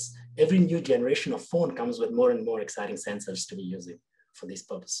 because every new generation of phone comes with more and more exciting sensors to be using for these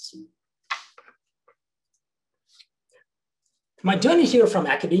purposes. My journey here from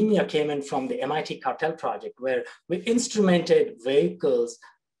academia came in from the MIT Cartel project, where we instrumented vehicles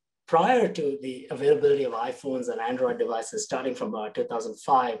prior to the availability of iPhones and Android devices, starting from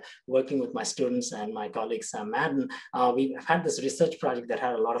 2005, working with my students and my colleague Sam Madden. We had this research project that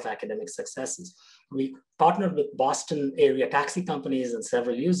had a lot of academic successes. We partnered with Boston area taxi companies and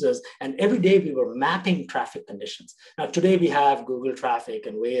several users, and every day we were mapping traffic conditions. Now, today we have Google Traffic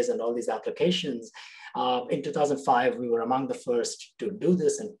and Waze and all these applications. In 2005, we were among the first to do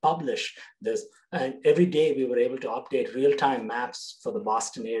this and publish this. And every day we were able to update real-time maps for the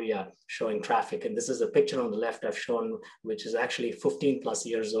Boston area showing traffic. And this is a picture on the left I've shown, which is actually 15 plus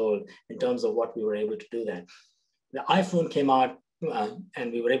years old in terms of what we were able to do then. The iPhone came out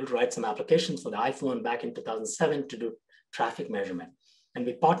and we were able to write some applications for the iPhone back in 2007 to do traffic measurement. And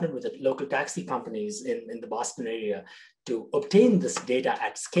we partnered with the local taxi companies in the Boston area to obtain this data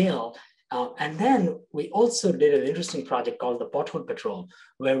at scale. And then we also did an interesting project called the Pothole Patrol,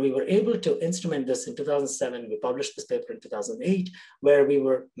 where we were able to instrument this in 2007. We published this paper in 2008, where we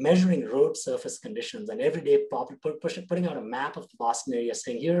were measuring road surface conditions and every day putting out a map of the Boston area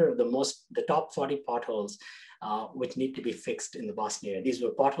saying, here are the top 40 potholes which need to be fixed in the Boston area. These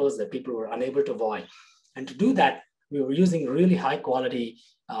were potholes that people were unable to avoid. And to do that, we were using really high quality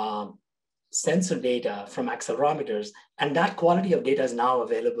sensor data from accelerometers, and that quality of data is now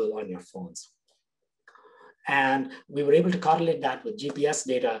available on your phones. And we were able to correlate that with GPS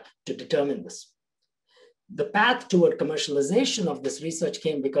data to determine this. The path toward commercialization of this research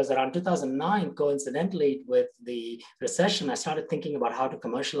came because around 2009, coincidentally with the recession, I started thinking about how to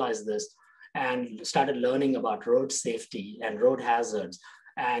commercialize this and started learning about road safety and road hazards.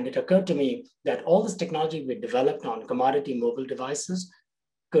 And it occurred to me that all this technology we developed on commodity mobile devices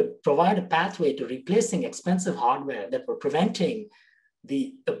could provide a pathway to replacing expensive hardware that were preventing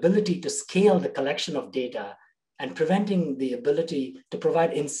the ability to scale the collection of data and preventing the ability to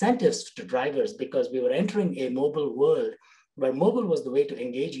provide incentives to drivers, because we were entering a mobile world where mobile was the way to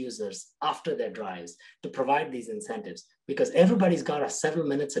engage users after their drives, to provide these incentives. Because everybody's got several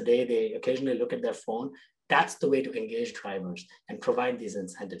minutes a day, they occasionally look at their phone. That's the way to engage drivers and provide these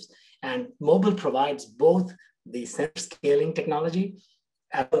incentives. And mobile provides both the sensor scaling technology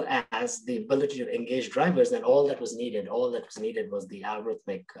as well as the ability to engage drivers, and all that was needed was the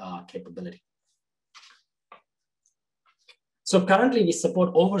algorithmic capability. So currently we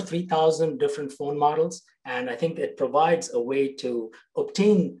support over 3,000 different phone models, and I think it provides a way to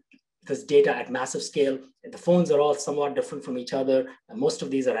obtain this data at massive scale. The phones are all somewhat different from each other. And most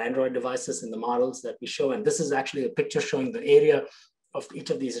of these are Android devices in the models that we show, and this is actually a picture showing the area of each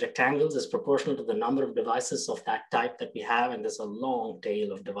of these rectangles is proportional to the number of devices of that type that we have. And there's a long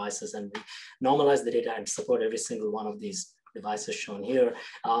tail of devices, and we normalize the data and support every single one of these devices shown here.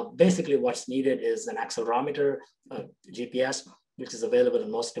 Basically what's needed is an accelerometer, GPS, which is available in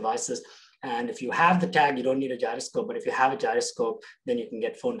most devices. And if you have the tag, you don't need a gyroscope, but if you have a gyroscope, then you can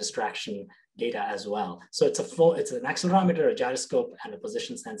get phone distraction data as well. So it's an accelerometer, a gyroscope, and a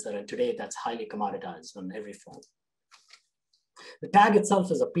position sensor. And today that's highly commoditized on every phone. The tag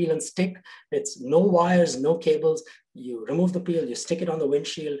itself is a peel and stick. It's no wires, no cables. You remove the peel, you stick it on the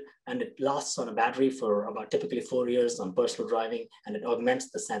windshield, and it lasts on a battery for about typically 4 years on personal driving, and it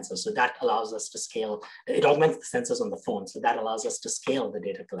augments the sensor. So that allows us to scale. It augments the sensors on the phone. So that allows us to scale the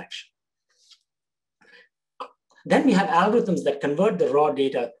data collection. Then we have algorithms that convert the raw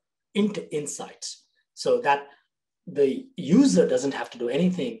data into insights so that the user doesn't have to do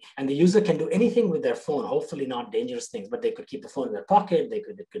anything, and the user can do anything with their phone, hopefully not dangerous things, but they could keep the phone in their pocket,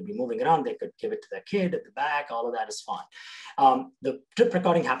 it could be moving around, they could give it to their kid at the back, all of that is fine. The trip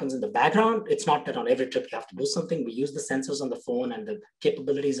recording happens in the background. It's not that on every trip you have to do something. We use the sensors on the phone and the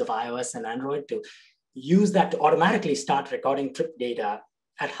capabilities of iOS and Android to use that to automatically start recording trip data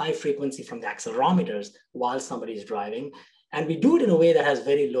at high frequency from the accelerometers while somebody is driving. And we do it in a way that has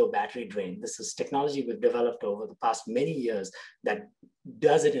very low battery drain. This is technology we've developed over the past many years that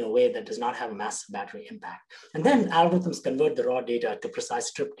does it in a way that does not have a massive battery impact. And then algorithms convert the raw data to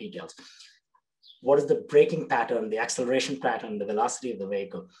precise trip details. What is the braking pattern, the acceleration pattern, the velocity of the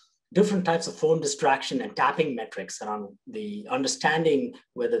vehicle? Different types of phone distraction and tapping metrics around the understanding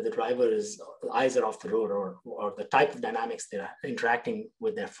whether the driver's eyes are off the road, or the type of dynamics they're interacting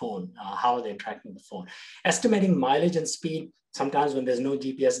with their phone, how are they interacting with the phone. Estimating mileage and speed, sometimes when there's no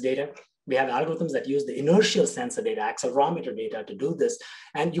GPS data, We have algorithms that use the inertial sensor data, accelerometer data to do this.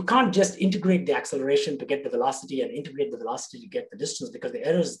 And you can't just integrate the acceleration to get the velocity and integrate the velocity to get the distance, because the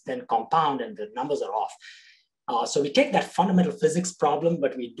errors then compound and the numbers are off. So we take that fundamental physics problem,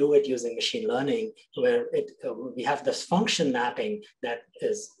 but we do it using machine learning, where we have this function mapping that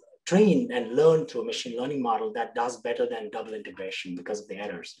is trained and learned through a machine learning model that does better than double integration because of the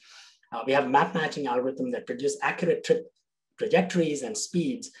errors. We have a map matching algorithm that produces accurate trip trajectories and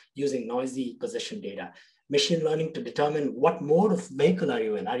speeds using noisy position data. Machine learning to determine what mode of vehicle are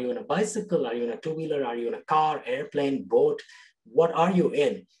you in. Are you in a bicycle? Are you in a two-wheeler? Are you in a car, airplane, boat? What are you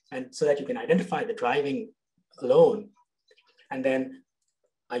in? And so that you can identify the driving alone. And then,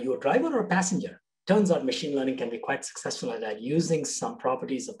 are you a driver or a passenger? Turns out machine learning can be quite successful at that, using some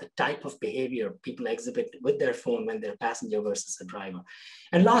properties of the type of behavior people exhibit with their phone when they're a passenger versus a driver.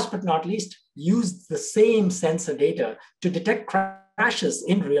 And last but not least, use the same sensor data to detect crashes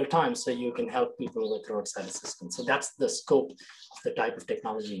in real time, so you can help people with roadside assistance. So that's the scope of the type of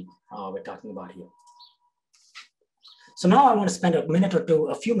technology we're talking about here. So now I want to spend a minute or two,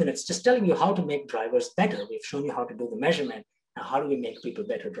 a few minutes, just telling you how to make drivers better. We've shown you how to do the measurement. Now, how do we make people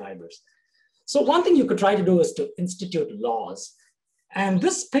better drivers? So one thing you could try to do is to institute laws. And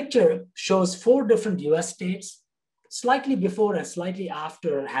this picture shows 4 different US states, slightly before and slightly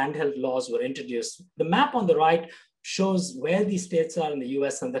after handheld laws were introduced. The map on the right shows where these states are in the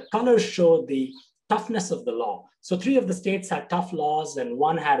US, and the colors show the toughness of the law. So 3 of the states had tough laws and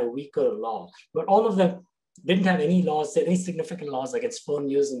 1 had a weaker law, but all of them didn't have any laws, any significant laws against phone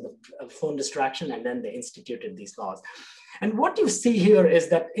use and the phone distraction, and then they instituted these laws. And what you see here is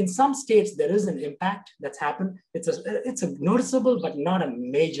that in some states, there is an impact that's happened. It's a noticeable, but not a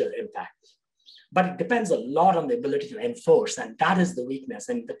major impact. But it depends a lot on the ability to enforce, and that is the weakness.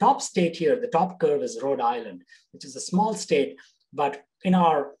 And the top state here, the top curve is Rhode Island, which is a small state, but in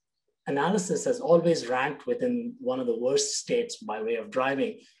our analysis has always ranked within one of the worst states by way of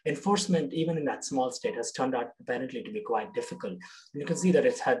driving. Enforcement, even in that small state, has turned out apparently to be quite difficult. And you can see that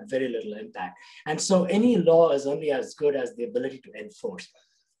it's had very little impact. And so any law is only as good as the ability to enforce.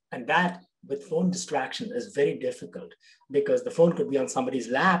 And that, with phone distraction, is very difficult, because the phone could be on somebody's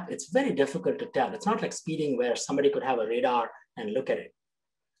lap. It's very difficult to tell. It's not like speeding where somebody could have a radar and look at it.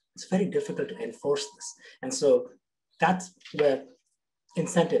 It's very difficult to enforce this. And so that's where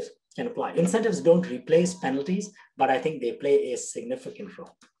incentives can apply. Incentives don't replace penalties, but I think they play a significant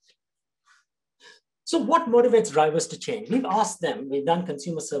role. So what motivates drivers to change? We've asked them, we've done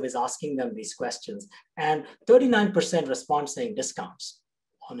consumer surveys asking them these questions, and 39% respond saying discounts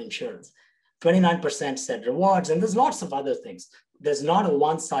on insurance. 29% said rewards, and there's lots of other things. There's not a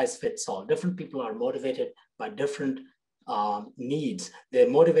one size fits all. Different people are motivated by different needs. They're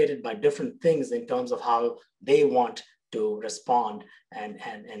motivated by different things in terms of how they want to respond and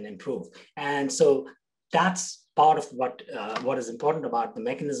improve. And so that's part of what is important about the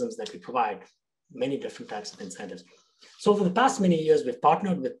mechanisms that we provide, many different types of incentives. So for the past many years, we've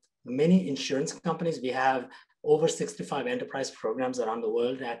partnered with many insurance companies. We have over 65 enterprise programs around the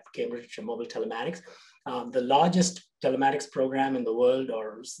world at Cambridge Mobile Telematics. The largest telematics program in the world,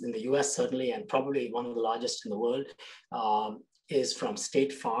 or in the US certainly, and probably one of the largest in the world, is from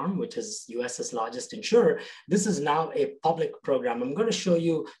State Farm, which is US's largest insurer. This is now a public program. I'm going to show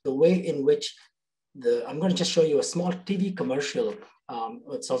you the way in which I'm going to just show you a small TV commercial.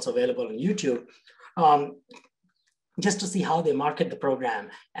 It's also available on YouTube, just to see how they market the program,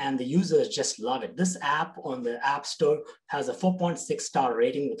 and the users just love it. This app on the App Store has a 4.6 star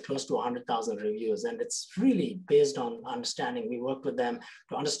rating with close to 100,000 reviews, and it's really based on understanding. We worked with them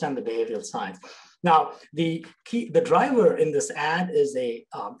to understand the behavioral science. Now, the driver in this ad is a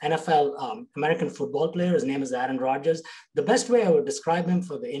NFL American football player. His name is Aaron Rodgers. The best way I would describe him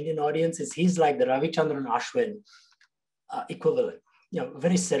for the Indian audience is he's like the Ravichandran Ashwin equivalent. You know,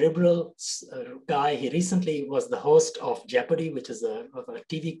 very cerebral guy. He recently was the host of Jeopardy, which is a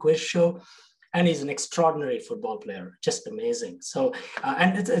TV quiz show. And he's an extraordinary football player, just amazing. So,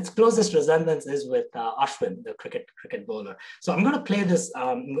 and its closest resemblance is with Ashwin, the cricket bowler. So I'm going to play this.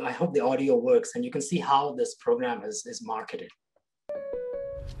 I hope the audio works, and you can see how this program is marketed.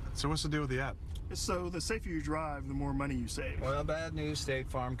 So what's the deal with the app? So the safer you drive, the more money you save. Well, bad news, State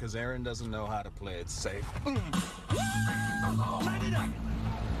Farm, because Aaron doesn't know how to play it safe. Light it up!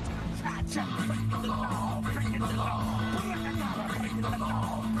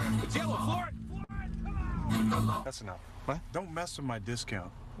 It's yellow, floor it! That's enough. What? Don't mess with my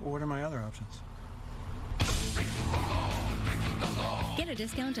discount. What are my other options? Get a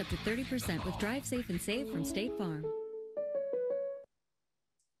discount up to 30% with Drive Safe and Save from State Farm.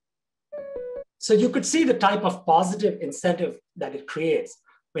 So you could see the type of positive incentive that it creates.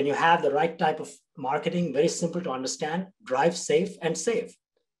 when you have the right type of marketing, very simple to understand, drive safe and save.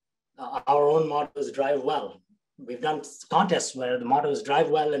 Our own motto is drive well. We've done contests where the motto is drive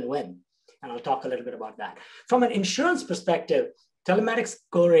well and win. And I'll talk a little bit about that. From an insurance perspective, telematics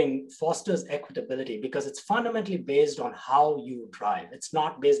scoring fosters equitability because it's fundamentally based on how you drive. It's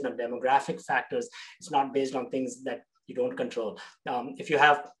not based on demographic factors. It's not based on things that you don't control. If you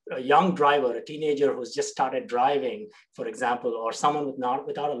have a young driver, a teenager who's just started driving, for example, or someone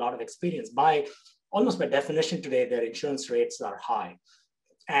without a lot of experience, almost by definition today, their insurance rates are high.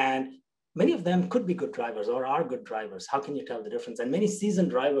 And many of them could be good drivers or are good drivers. How can you tell the difference? And many seasoned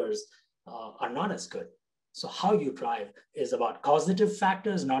drivers are not as good. So how you drive is about causative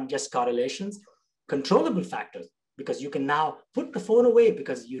factors, not just correlations, controllable factors, because you can now put the phone away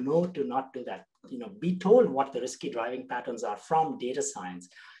because you know to not do that. Be told what the risky driving patterns are from data science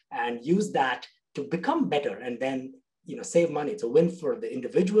and use that to become better and then save money. It's a win for the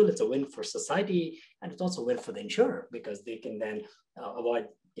individual, it's a win for society, and it's also a win for the insurer because they can then avoid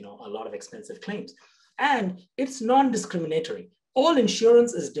a lot of expensive claims. And it's non-discriminatory. All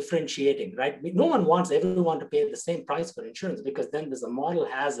insurance is differentiating, right? No one wants everyone to pay the same price for insurance because then there's a moral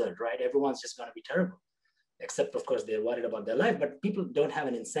hazard, right? Everyone's just going to be terrible, except of course they're worried about their life, but people don't have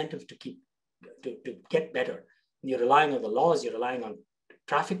an incentive to get better. You're relying on the laws, you're relying on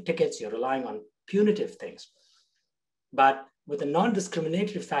traffic tickets, you're relying on punitive things. But with a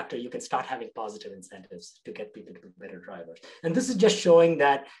non-discriminatory factor, you can start having positive incentives to get people to be better drivers. And this is just showing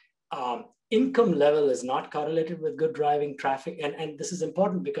that income level is not correlated with good driving traffic. And this is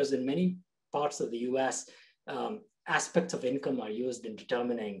important because in many parts of the US, aspects of income are used in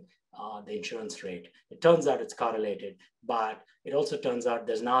determining the insurance rate. It turns out it's correlated, but it also turns out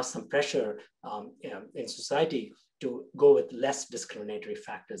there's now some pressure in society to go with less discriminatory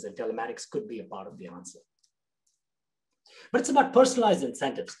factors, and telematics could be a part of the answer. But it's about personalized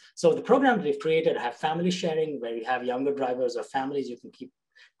incentives. So the programs we've created have family sharing, where you have younger drivers or families, you can keep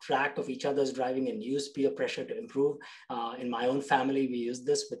track of each other's driving and use peer pressure to improve. In my own family, we use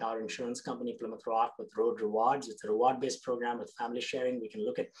this with our insurance company, Plymouth Rock, with Road Rewards. It's a reward-based program with family sharing. We can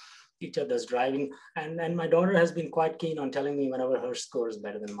look at each other's driving. And my daughter has been quite keen on telling me whenever her score is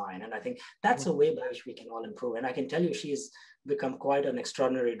better than mine. And I think that's a way by which we can all improve. And I can tell you she's become quite an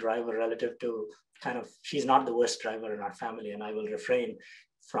extraordinary driver relative to she's not the worst driver in our family. And I will refrain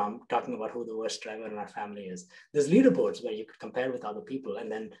from talking about who the worst driver in our family is. There's leaderboards where you could compare with other people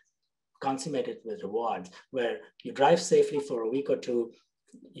and then consummate it with rewards, where you drive safely for a week or two.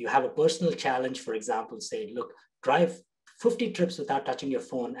 You have a personal challenge, for example, say, look, drive 50 trips without touching your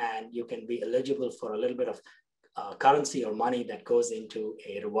phone and you can be eligible for a little bit of currency or money that goes into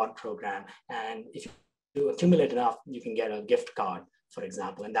a reward program. And if you accumulate enough, you can get a gift card, for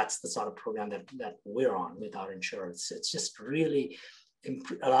example. And that's the sort of program that we're on with our insurance. It's just really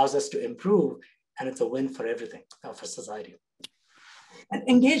allows us to improve, and it's a win for everything, for society. And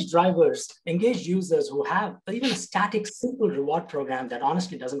engaged drivers, engaged users who have even a static, simple reward program that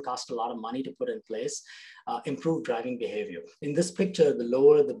honestly doesn't cost a lot of money to put in place, improve driving behavior. In this picture, the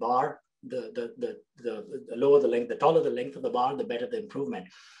lower the bar, the lower the length, the taller the length of the bar, the better the improvement.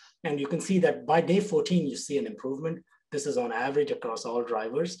 And you can see that by day 14, you see an improvement. This is on average across all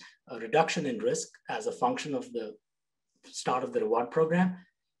drivers, a reduction in risk as a function of the start of the reward program.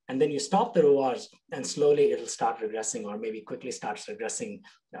 And then you stop the rewards and slowly it'll start regressing, or maybe quickly starts regressing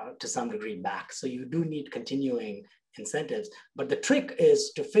to some degree back. So you do need continuing incentives. But the trick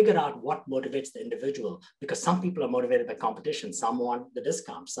is to figure out what motivates the individual, because some people are motivated by competition. Some want the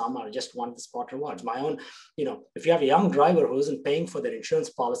discount. Some are just want the spot rewards. My own, if you have a young driver who isn't paying for their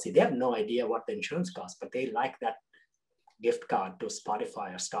insurance policy, they have no idea what the insurance costs, but they like that gift card to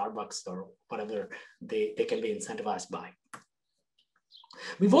Spotify or Starbucks or whatever they can be incentivized by.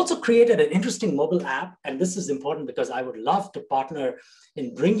 We've also created an interesting mobile app, and this is important because I would love to partner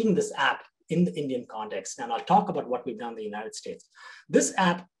in bringing this app in the Indian context, and I'll talk about what we've done in the United States. This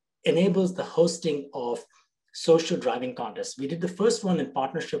app enables the hosting of social driving contests. We did the first one in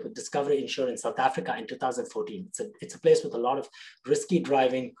partnership with Discovery Insure in South Africa in 2014. It's a place with a lot of risky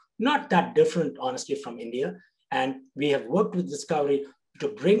driving, not that different, honestly, from India. And we have worked with Discovery to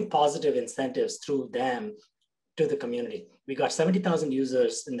bring positive incentives through them to the community. We got 70,000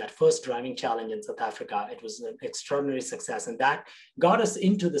 users in that first driving challenge in South Africa. It was an extraordinary success. And that got us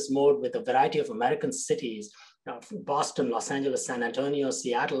into this mode with a variety of American cities, Boston, Los Angeles, San Antonio,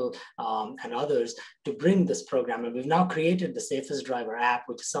 Seattle, and others, to bring this program. And we've now created the Safest Driver app,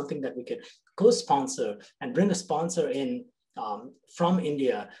 which is something that we could co-sponsor and bring a sponsor in from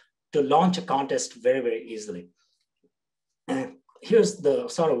India to launch a contest very, very easily. And here's the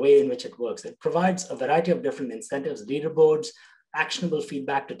sort of way in which it works. It provides a variety of different incentives, leaderboards, actionable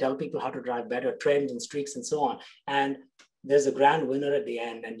feedback to tell people how to drive better, trends and streaks and so on. And there's a grand winner at the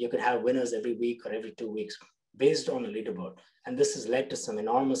end, and you could have winners every week or every 2 weeks based on a leaderboard. And this has led to some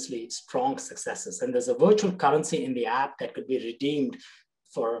enormously strong successes. And there's a virtual currency in the app that could be redeemed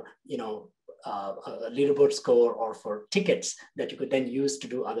for, a leaderboard score or for tickets that you could then use to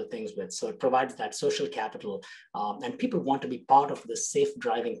do other things with. So it provides that social capital, and people want to be part of the safe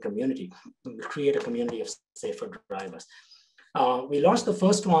driving community, create a community of safer drivers. We launched the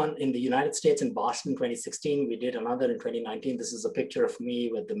first one in the United States in Boston in 2016. We did another in 2019. This is a picture of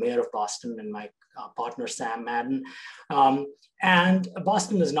me with the mayor of Boston and my partner, Sam Madden. And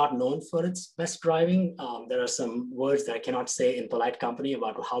Boston is not known for its best driving. There are some words that I cannot say in polite company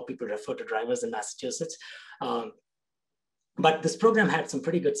about how people refer to drivers in Massachusetts. But this program had some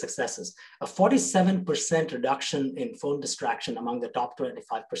pretty good successes. A 47% reduction in phone distraction among the top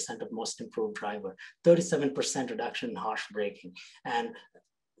 25% of most improved driver, 37% reduction in harsh braking. And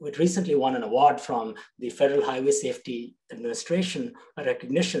we recently won an award from the Federal Highway Safety Administration, a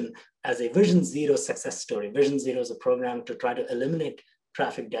recognition as a Vision Zero success story. Vision Zero is a program to try to eliminate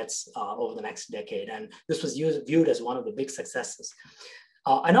traffic deaths over the next decade. And this was viewed as one of the big successes.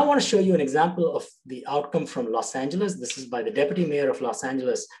 I now want to show you an example of the outcome from Los Angeles. This is by the Deputy Mayor of Los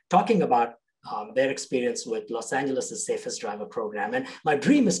Angeles talking about their experience with Los Angeles' Safest Driver program. And my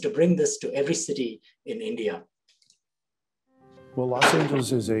dream is to bring this to every city in India. Well, Los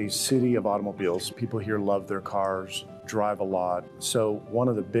Angeles is a city of automobiles. People here love their cars, drive a lot. So one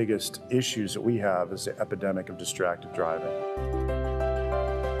of the biggest issues that we have is the epidemic of distracted driving.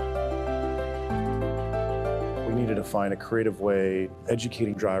 We needed to find a creative way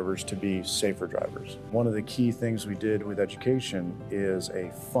educating drivers to be safer drivers. One of the key things we did with education is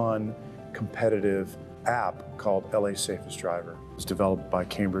a fun, competitive app called LA Safest Driver. It was developed by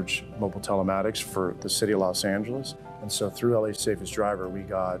Cambridge Mobile Telematics for the city of Los Angeles. And so through LA Safest Driver, we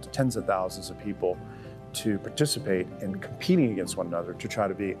got tens of thousands of people to participate in competing against one another to try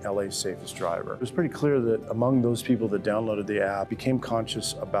to be LA's safest driver. It was pretty clear that among those people that downloaded the app, became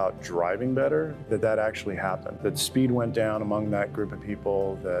conscious about driving better, that actually happened. That speed went down among that group of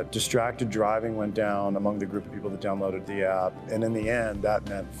people, that distracted driving went down among the group of people that downloaded the app. And in the end, that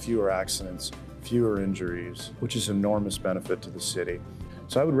meant fewer accidents, fewer injuries, which is an enormous benefit to the city.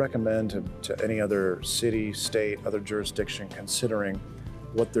 So I would recommend to any other city, state, other jurisdiction considering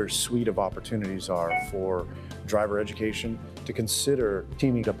what their suite of opportunities are for driver education, to consider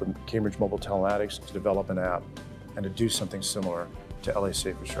teaming up with Cambridge Mobile Telematics to develop an app and to do something similar to LA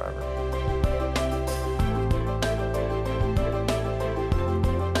Safest Driver.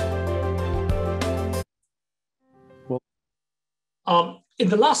 In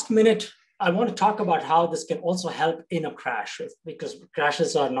the last minute, I want to talk about how this can also help in a crash, because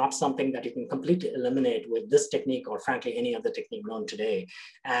crashes are not something that you can completely eliminate with this technique or frankly any other technique known today.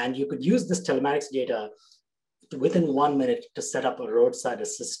 And you could use this telematics data within 1 minute to set up a roadside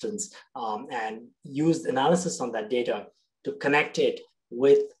assistance and use analysis on that data to connect it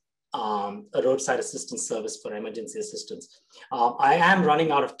with a roadside assistance service for emergency assistance. I am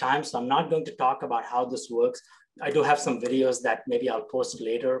running out of time, so I'm not going to talk about how this works. I do have some videos that maybe I'll post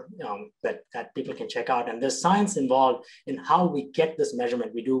later that people can check out. And there's science involved in how we get this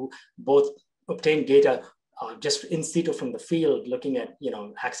measurement. We do both obtain data just in situ from the field, looking at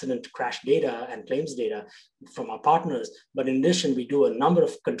accident crash data and claims data from our partners. But in addition, we do a number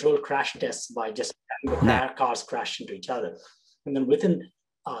of controlled crash tests by just having the cars crash into each other. And then within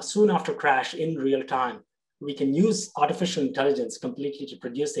soon after crash in real time, we can use artificial intelligence completely to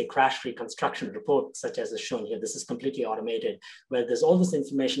produce a crash reconstruction report, such as is shown here. This is completely automated, where there's all this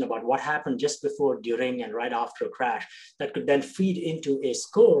information about what happened just before, during, and right after a crash that could then feed into a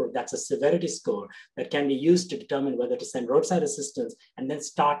score that's a severity score that can be used to determine whether to send roadside assistance and then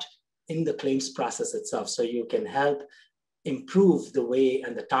start in the claims process itself. So you can help improve the way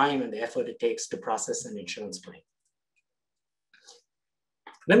and the time and the effort it takes to process an insurance claim.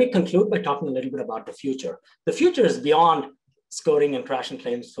 Let me conclude by talking a little bit about the future. The future is beyond scoring and crash and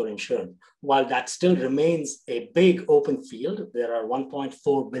claims for insurance. While that still remains a big open field, there are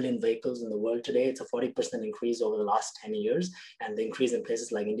 1.4 billion vehicles in the world today. It's a 40% increase over the last 10 years. And the increase in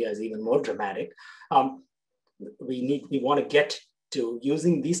places like India is even more dramatic. We want to get to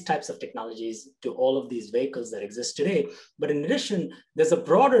using these types of technologies to all of these vehicles that exist today. But in addition, there's a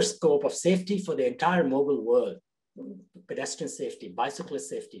broader scope of safety for the entire mobile world. Pedestrian safety, bicyclist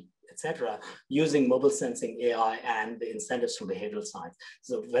safety, etc., using mobile sensing, AI, and the incentives from behavioral science.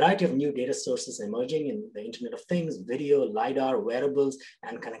 So a variety of new data sources emerging in the Internet of Things, video, LiDAR, wearables,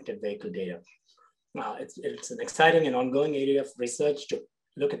 and connected vehicle data. It's an exciting and ongoing area of research to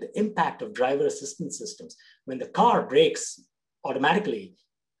look at the impact of driver assistance systems. When the car brakes automatically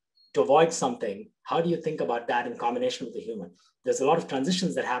to avoid something, how do you think about that in combination with the human? There's a lot of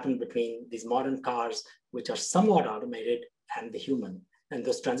transitions that happen between these modern cars, which are somewhat automated, and the human. And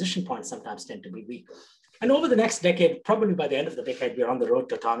those transition points sometimes tend to be weak. And over the next decade, probably by the end of the decade, we're on the road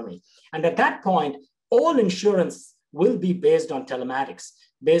to autonomy. And at that point, all insurance will be based on telematics,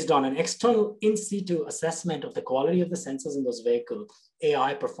 based on an external in situ assessment of the quality of the sensors in those vehicles,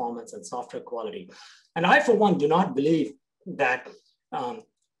 AI performance and software quality. And I, for one, do not believe that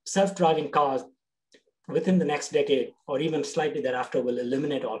self-driving cars within the next decade or even slightly thereafter will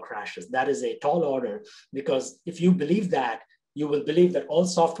eliminate all crashes. That is a tall order, because if you believe that, you will believe that all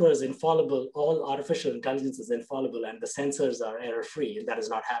software is infallible, all artificial intelligence is infallible, and the sensors are error-free, and that has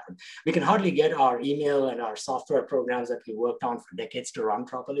not happened. We can hardly get our email and our software programs that we worked on for decades to run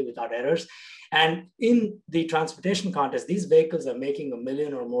properly without errors. And in the transportation context, these vehicles are making 1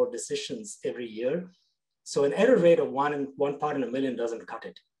 million or more decisions every year. So an error rate of one part in a million doesn't cut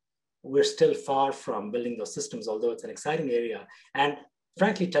it. We're still far from building those systems, although it's an exciting area. And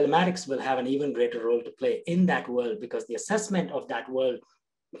frankly, telematics will have an even greater role to play in that world, because the assessment of that world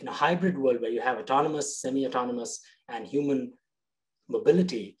in a hybrid world where you have autonomous, semi-autonomous, and human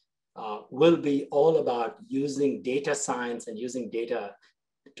mobility will be all about using data science and using data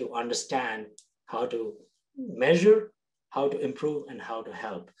to understand how to measure, how to improve, and how to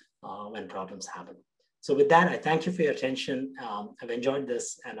help when problems happen. So with that, I thank you for your attention. I've enjoyed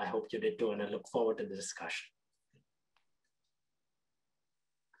this, and I hope you did too, and I look forward to the discussion.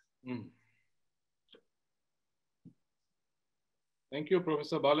 Thank you,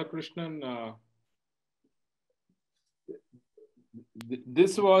 Professor Balakrishnan.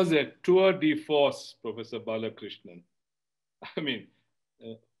 This was a tour de force, Professor Balakrishnan. I mean,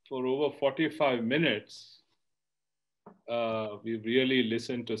 for over 45 minutes, we've really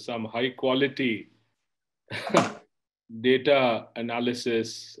listened to some high quality data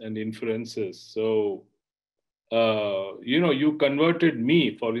analysis and inferences. So, you converted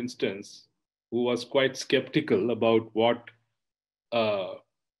me, for instance, who was quite skeptical about what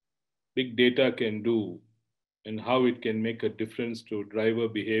big data can do and how it can make a difference to driver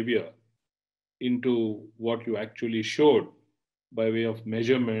behavior, into what you actually showed by way of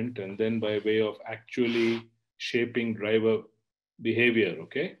measurement and then by way of actually shaping driver behavior,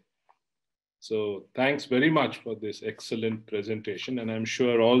 okay? So thanks very much for this excellent presentation. And I'm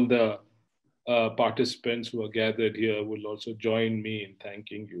sure all the participants who are gathered here will also join me in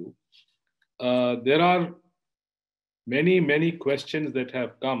thanking you. There are many, many questions that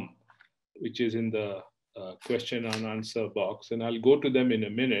have come, which is in the question and answer box. And I'll go to them in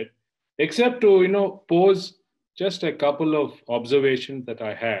a minute, except to, pose just a couple of observations that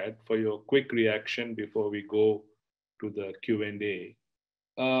I had for your quick reaction before we go to the Q&A.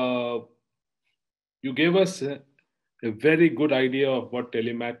 You gave us a very good idea of what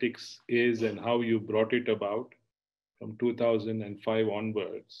telematics is and how you brought it about from 2005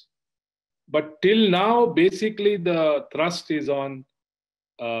 onwards. But till now, basically the thrust is on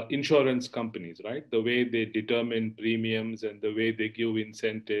insurance companies, right? The way they determine premiums and the way they give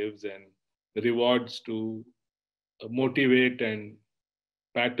incentives and rewards to motivate and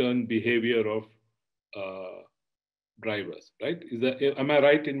pattern behavior of drivers, right? Am I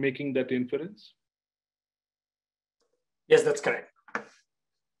right in making that inference? Yes, that's correct.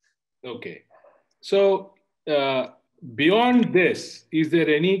 Okay. So beyond this, is there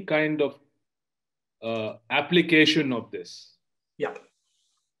any kind of application of this?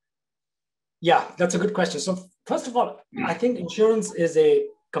 Yeah, that's a good question. So first of all, I think insurance is a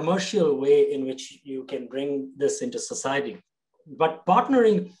commercial way in which you can bring this into society. But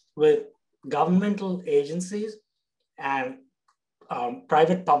partnering with governmental agencies and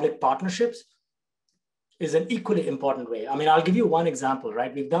private-public partnerships is an equally important way. I mean, I'll give you one example,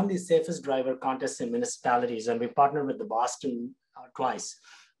 right? We've done these safest driver contests in municipalities, and we partnered with the Boston twice,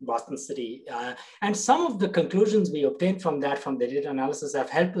 Boston City. And some of the conclusions we obtained from that, from the data analysis,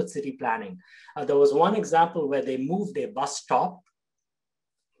 have helped with city planning. There was one example where they moved a bus stop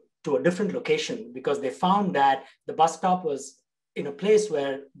to a different location because they found that the bus stop was in a place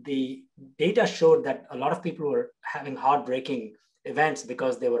where the data showed that a lot of people were having heartbreaking events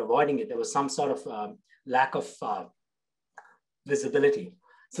because they were avoiding it. There was some sort of lack of visibility.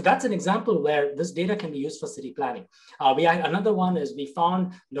 So that's an example where this data can be used for city planning. Another one is we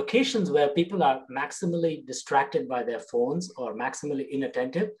found locations where people are maximally distracted by their phones or maximally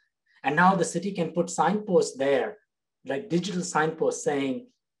inattentive. And now the city can put signposts there, like digital signposts saying,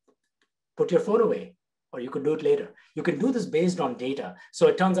 put your phone away, or you could do it later. You can do this based on data. So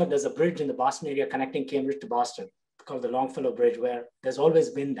it turns out there's a bridge in the Boston area connecting Cambridge to Boston called the Longfellow Bridge, where there's always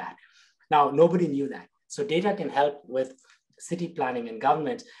been that. Now, nobody knew that. So data can help with city planning and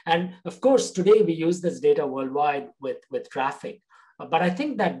government. And of course, today we use this data worldwide with traffic. But I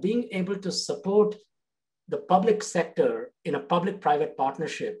think that being able to support the public sector in a public-private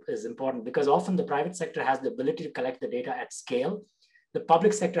partnership is important, because often the private sector has the ability to collect the data at scale. The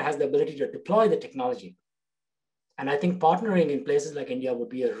public sector has the ability to deploy the technology. And I think partnering in places like India would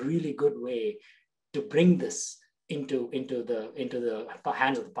be a really good way to bring this into the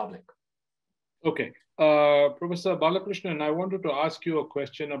hands of the public. Okay. Professor Balakrishnan, I wanted to ask you a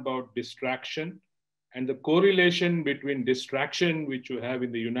question about distraction and the correlation between distraction, which you have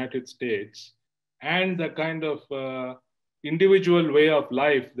in the United States, and the kind of individual way of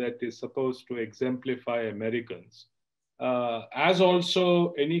life that is supposed to exemplify Americans. As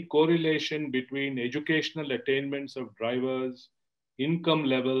also any correlation between educational attainments of drivers, income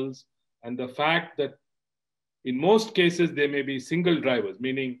levels, and the fact that in most cases they may be single drivers,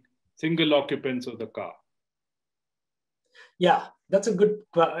 meaning single occupants of the car. Yeah, that's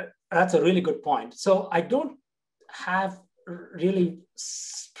a really good point. So I don't have really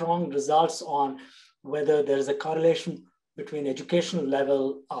strong results on whether there is a correlation between educational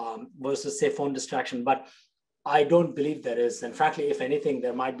level versus, say, phone distraction, but I don't believe there is. And frankly, if anything,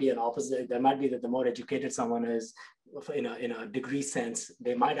 there might be an opposite. There might be that the more educated someone is in a degree sense,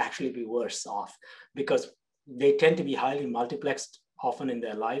 they might actually be worse off, because they tend to be highly multiplexed often in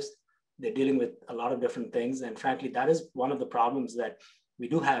their lives. They're dealing with a lot of different things. And frankly, that is one of the problems that we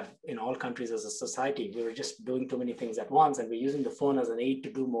do have in all countries as a society. We're just doing too many things at once, and we're using the phone as an aid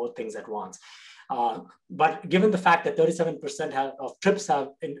to do more things at once. But given the fact that 37% of trips have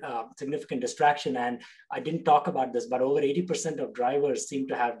significant distraction, and I didn't talk about this, but over 80% of drivers seem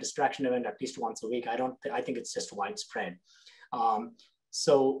to have distraction event at least once a week. I think it's just widespread.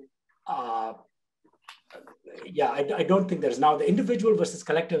 Yeah, I don't think there's now the individual versus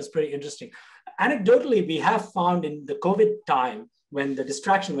collective is pretty interesting. Anecdotally, we have found in the COVID time, when the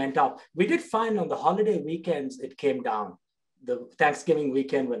distraction went up, we did find on the holiday weekends, it came down. The Thanksgiving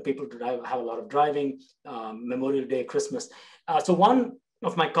weekend, when people have a lot of driving, Memorial Day, Christmas. So one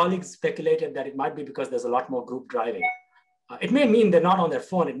of my colleagues speculated that it might be because there's a lot more group driving. It may mean they're not on their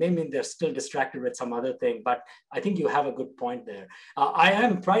phone. It may mean they're still distracted with some other thing, but I think you have a good point there. I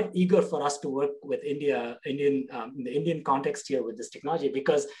am quite eager for us to work with in the Indian context here with this technology,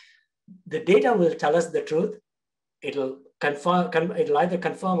 because the data will tell us the truth. It'll either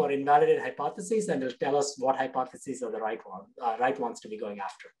confirm or invalidate hypotheses, and it'll tell us what hypotheses are the right ones to be going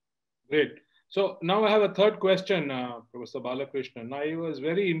after. Great. So now I have a third question, Professor Balakrishnan. I was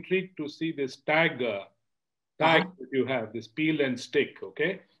very intrigued to see this tag that you have, this peel and stick,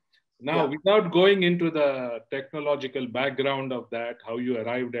 okay? Now, without going into the technological background of that, how you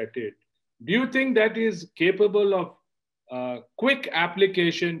arrived at it, do you think that is capable of quick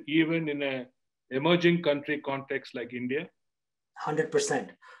application even in an emerging country context like India? 100%.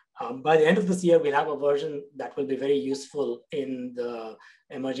 By the end of this year, we'll have a version that will be very useful in the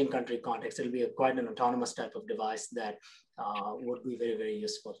emerging country context. It'll be quite an autonomous type of device that would be very, very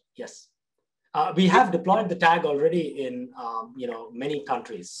useful. Yes. We have deployed the tag already in many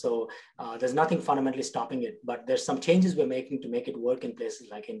countries. So there's nothing fundamentally stopping it, but there's some changes we're making to make it work in places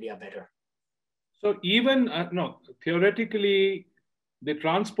like India better. So even, theoretically, the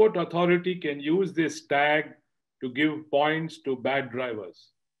transport authority can use this tag to give points to bad drivers.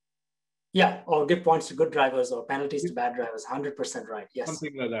 Yeah, or give points to good drivers or penalties to bad drivers. 100% right. Yes.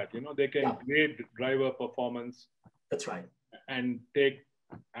 Something like that. They can grade driver performance. That's right. And take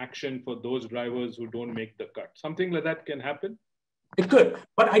action for those drivers who don't make the cut. Something like that can happen? It could.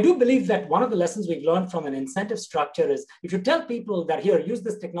 But I do believe that one of the lessons we've learned from an incentive structure is if you tell people that here, use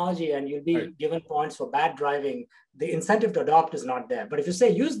this technology and you'll be given points for bad driving, the incentive to adopt is not there. But if you say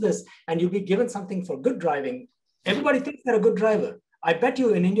use this and you'll be given something for good driving, everybody thinks they're a good driver. I bet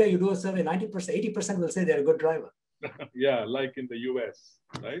you in India, you do a survey, 90%, 80% will say they're a good driver. Yeah, like in the US,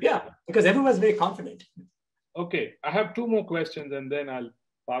 right? Yeah, because everyone's very confident. Okay, I have two more questions and then I'll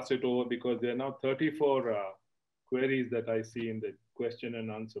pass it over because there are now 34 queries that I see in the question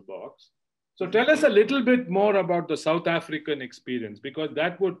and answer box. So tell us a little bit more about the South African experience, because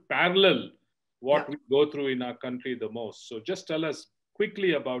that would parallel what we go through in our country the most. So just tell us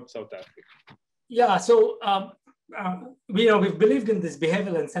quickly about South Africa. Yeah, so we've believed in these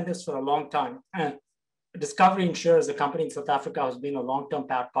behavioral incentives for a long time. And Discovery Insurers, a company in South Africa, has been a long-term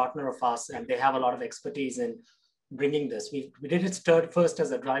partner of us, and they have a lot of expertise in bringing this. We did it first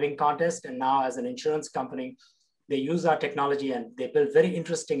as a driving contest, and now as an insurance company, they use our technology and they build very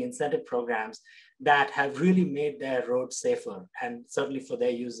interesting incentive programs that have really made their roads safer, and certainly for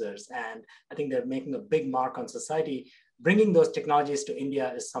their users. And I think they're making a big mark on society. Bringing those technologies to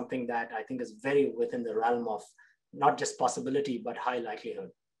India is something that I think is very within the realm of not just possibility, but high likelihood.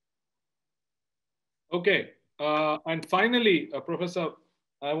 Okay. And finally, Professor,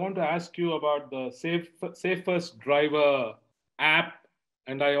 I want to ask you about the Safest Driver app.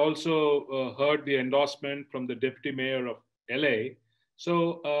 And I also heard the endorsement from the Deputy Mayor of LA.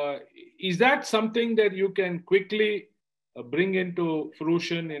 So is that something that you can quickly bring into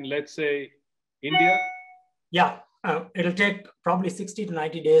fruition in, let's say, India? Yeah, it'll take probably 60 to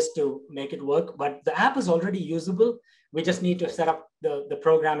 90 days to make it work, but the app is already usable. We just need to set up the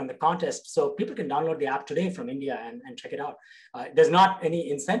program and the contest. So people can download the app today from India and check it out. There's not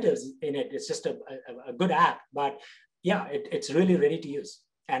any incentives in it. It's just a good app, but yeah, it's really ready to use.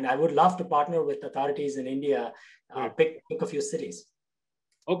 And I would love to partner with authorities in India, pick a few cities.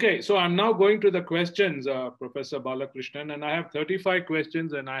 Okay, so I'm now going to the questions, Professor Balakrishnan, and I have 35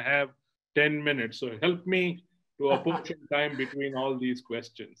 questions and I have 10 minutes. So help me to apportion time between all these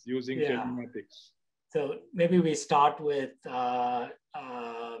questions using telematics. So maybe we start with, let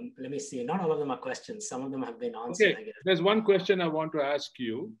me see, not all of them are questions. Some of them have been answered, Okay, I guess. there's one question I want to ask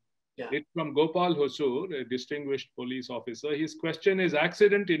you. Yeah. It's from Gopal Hosur, a distinguished police officer. His question is,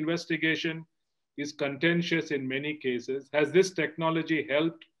 accident investigation is contentious in many cases. Has this technology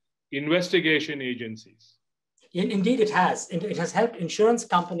helped investigation agencies? Indeed, it has. It has helped insurance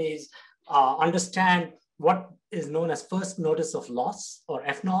companies understand what is known as first notice of loss, or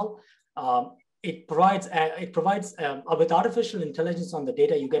FNOL. It provides with artificial intelligence on the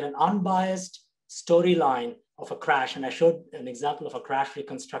data, you get an unbiased storyline of a crash. And I showed an example of a crash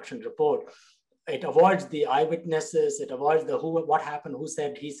reconstruction report. It avoids the eyewitnesses. It avoids the who, what happened, who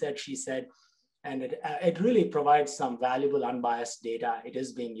said, he said, she said. And it really provides some valuable unbiased data. It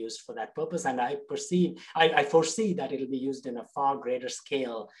is being used for that purpose. And I foresee that it'll be used in a far greater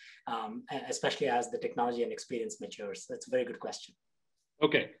scale, especially as the technology and experience matures. That's a very good question.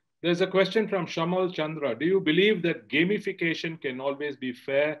 Okay. There's a question from Shamal Chandra. Do you believe that gamification can always be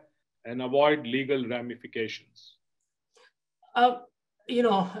fair and avoid legal ramifications? You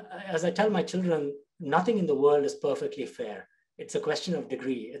know, as I tell my children, nothing in the world is perfectly fair. It's a question of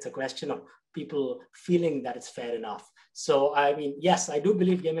degree. It's a question of people feeling that it's fair enough. So, I mean, yes, I do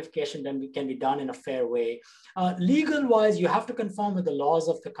believe gamification can be done in a fair way. Legal wise, you have to conform with the laws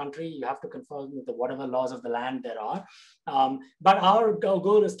of the country. You have to conform with whatever laws of the land there are. But our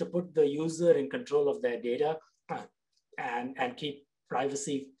goal is to put the user in control of their data and keep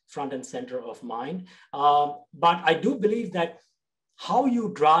privacy front and center of mind. But I do believe that how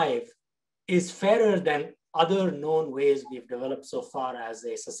you drive is fairer than other known ways we've developed so far as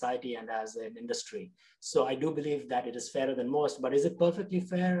a society and as an industry. So I do believe that it is fairer than most, but is it perfectly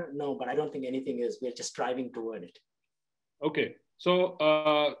fair? No, but I don't think anything is. We're just striving toward it. Okay, so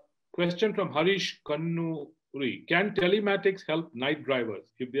question from Harish Kannuri. Can telematics help night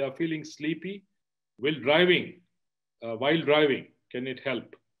drivers if they are feeling sleepy while driving? Can it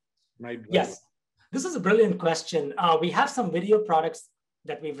help night drivers? Yes, this is a brilliant question. We have some video products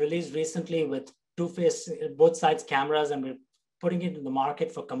that we've released recently with both sides cameras, and we're putting it in the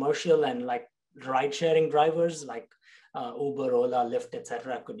market for commercial and like ride sharing drivers like Uber, Ola, Lyft,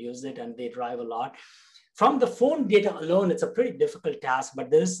 etc. could use it, and they drive a lot. From the phone data alone, it's a pretty difficult task, but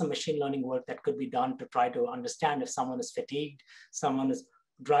there is some machine learning work that could be done to try to understand if someone is fatigued, someone is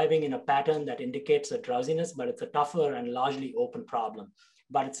driving in a pattern that indicates a drowsiness, but it's a tougher and largely open problem.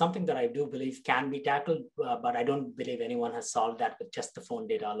 But it's something that I do believe can be tackled, but I don't believe anyone has solved that with just the phone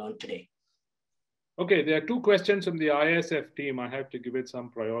data alone today. Okay, there are two questions from the ISF team. I have to give it some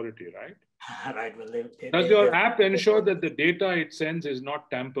priority, right? Right. Well, does your app ensure that the data it sends is not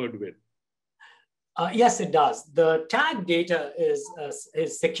tampered with? Yes, it does. The tag data is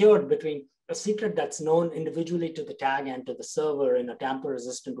secured between a secret that's known individually to the tag and to the server in a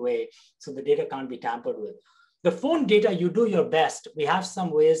tamper-resistant way, so the data can't be tampered with. The phone data, you do your best. We have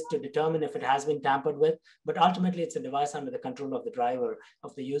some ways to determine if it has been tampered with, but ultimately it's a device under the control of the driver,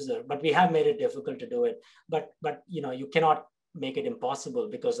 of the user. But we have made it difficult to do it. But you know, you cannot make it impossible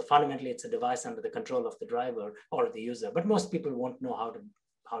because fundamentally it's a device under the control of the driver or the user. But most people won't know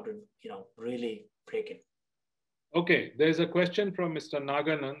how to really break it. Okay, there's a question from Mr.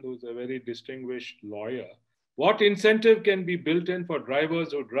 Naganand, who's a very distinguished lawyer. What incentive can be built in for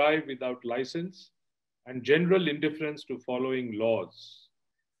drivers who drive without license and general indifference to following laws?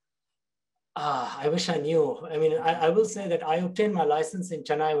 I wish I knew. I mean, I will say that I obtained my license in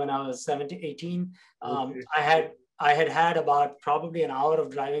Chennai when I was 18. Okay. I had about probably an hour of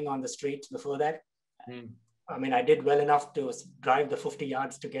driving on the streets before that. I mean, I did well enough to drive the 50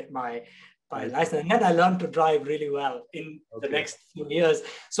 yards to get my license. And then I learned to drive really well in the next few years.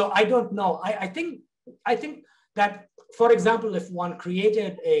 So I don't know. I think that, for example, if one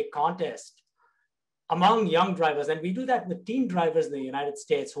created a contest among young drivers, and we do that with teen drivers in the United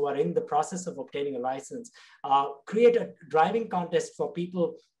States who are in the process of obtaining a license, create a driving contest for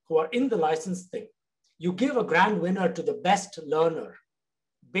people who are in the license thing. You give a grand winner to the best learner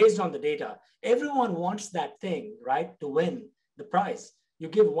based on the data. Everyone wants that thing, right, to win the prize. You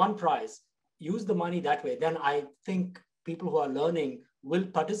give one prize, use the money that way. Then I think people who are learning will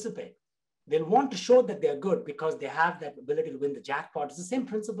participate. They'll want to show that they're good because they have that ability to win the jackpot. It's the same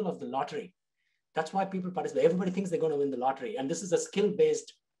principle of the lottery. That's why people participate. Everybody thinks they're going to win the lottery. And this is a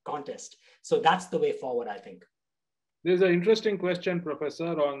skill-based contest. So that's the way forward, I think. There's an interesting question,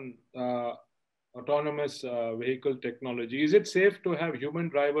 Professor, on autonomous vehicle technology. Is it safe to have human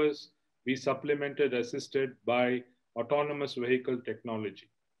drivers be supplemented, assisted by autonomous vehicle technology?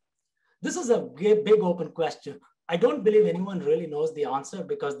 This is a big open question. I don't believe anyone really knows the answer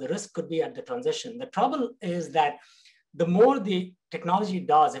because the risk could be at the transition. The trouble is that the more the technology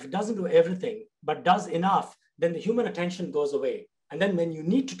does, if it doesn't do everything, but does enough, then the human attention goes away. And then when you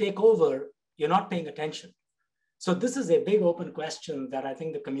need to take over, you're not paying attention. So this is a big open question that I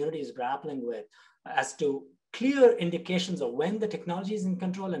think the community is grappling with as to clear indications of when the technology is in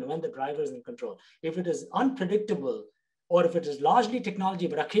control and when the driver is in control. If it is unpredictable, or if it is largely technology,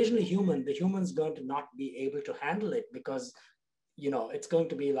 but occasionally human, the human's going to not be able to handle it because, you know, it's going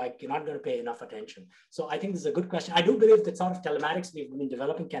to be like, you're not going to pay enough attention. So I think this is a good question. I do believe that sort of telematics we've been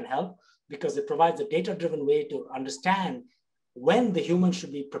developing can help because it provides a data-driven way to understand when the human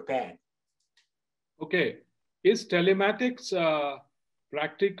should be prepared. Okay. Is telematics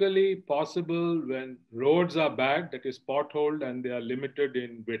practically possible when roads are bad, that is potholed, and they are limited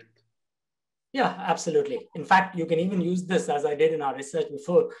in width? Yeah, absolutely. In fact, you can even use this, as I did in our research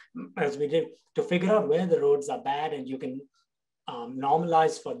before, as we did, to figure out where the roads are bad, and you can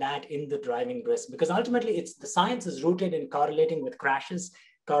normalize for that in the driving risk. Because ultimately, the science is rooted in correlating with crashes,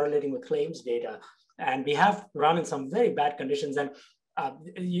 correlating with claims data. And we have run in some very bad conditions. And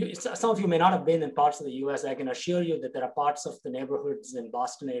some of you may not have been in parts of the US. I can assure you that there are parts of the neighborhoods in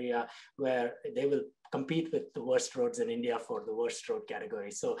Boston area where they will compete with the worst roads in India for the worst road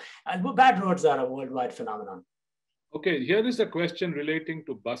category. So bad roads are a worldwide phenomenon. Okay, here is a question relating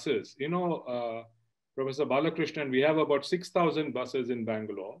to buses. You know, Professor Balakrishnan, we have about 6,000 buses in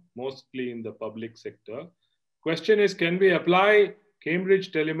Bangalore, mostly in the public sector. Question is, can we apply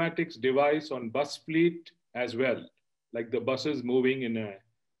Cambridge telematics device on bus fleet as well, like the buses moving in a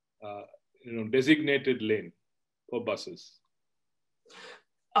designated lane for buses?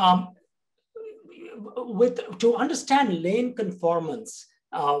 To understand lane conformance,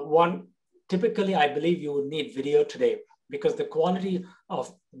 typically I believe you would need video today because the quality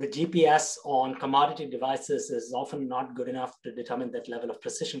of the GPS on commodity devices is often not good enough to determine that level of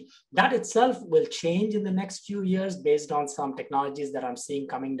precision. That itself will change in the next few years based on some technologies that I'm seeing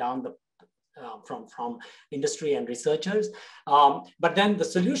coming down from industry and researchers. But then the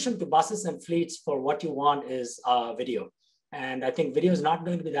solution to buses and fleets for what you want is video. And I think video is not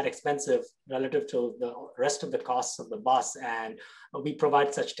going to be that expensive relative to the rest of the costs of the bus. And we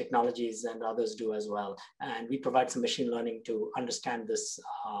provide such technologies and others do as well. And we provide some machine learning to understand this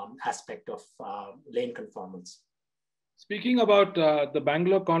aspect of lane conformance. Speaking about the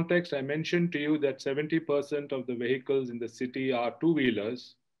Bangalore context, I mentioned to you that 70% of the vehicles in the city are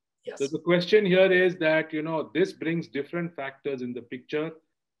two-wheelers. Yes. So the question here is that, you know, this brings different factors in the picture,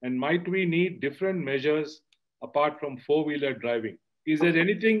 and might we need different measures apart from four-wheeler driving? Is there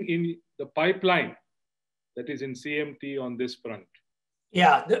anything in the pipeline that is in CMT on this front?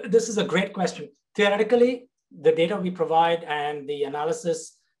 Yeah, this is a great question. Theoretically, the data we provide and the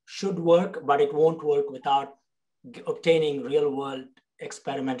analysis should work, but it won't work without obtaining real-world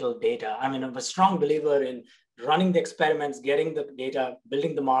experimental data. I mean, I'm a strong believer in running the experiments, getting the data,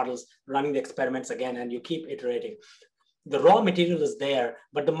 building the models, running the experiments again, and you keep iterating. The raw material is there,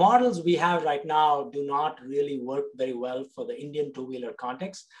 but the models we have right now do not really work very well for the Indian two-wheeler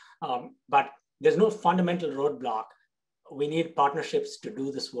context. But there's no fundamental roadblock. We need partnerships to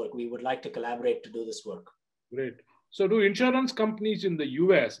do this work. We would like to collaborate to do this work. Great. So do insurance companies in the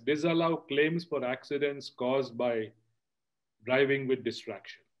US disallow claims for accidents caused by driving with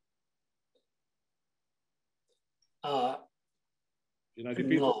distraction?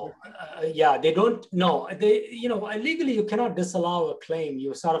 No, yeah, they don't. No, they, legally you cannot disallow a claim.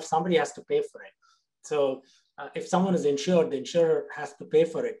 Somebody has to pay for it. So if someone is insured, the insurer has to pay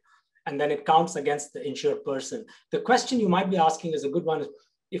for it, and then it counts against the insured person. The question you might be asking is a good one.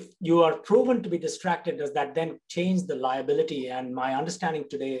 If you are proven to be distracted, does that then change the liability? And my understanding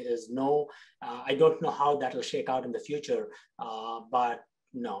today is no. I don't know how that will shake out in the future, but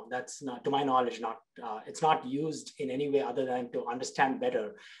no, that's not, to my knowledge, not. It's not used in any way other than to understand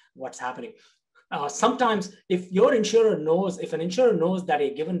better what's happening. Sometimes if an insurer knows that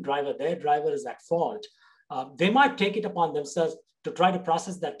a given driver, their driver is at fault, they might take it upon themselves to try to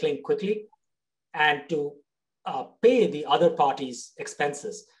process that claim quickly and to pay the other party's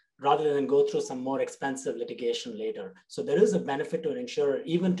expenses rather than go through some more expensive litigation later. So there is a benefit to an insurer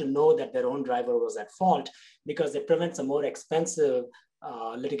even to know that their own driver was at fault, because it prevents a more expensive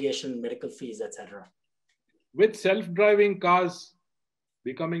litigation, medical fees, etc. With self-driving cars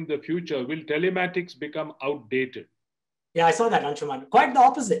becoming the future, will telematics become outdated? Yeah, I saw that, Anshuman. Quite the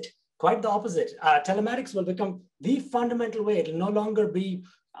opposite. Quite the opposite. Telematics will become the fundamental way. It will no longer be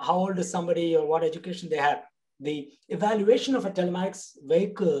how old is somebody or what education they have. The evaluation of a telematics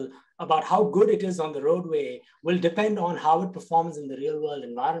vehicle about how good it is on the roadway will depend on how it performs in the real world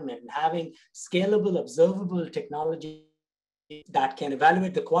environment. And having scalable, observable technology that can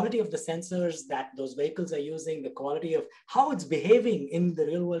evaluate the quality of the sensors that those vehicles are using, the quality of how it's behaving in the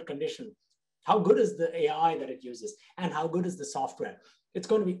real world condition, how good is the AI that it uses, and how good is the software. It's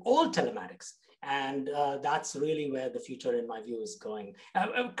going to be all telematics. And that's really where the future, in my view, is going.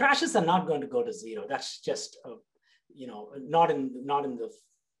 Crashes are not going to go to zero. That's just, not in the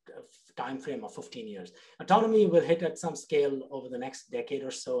time frame of 15 years. Autonomy will hit at some scale over the next decade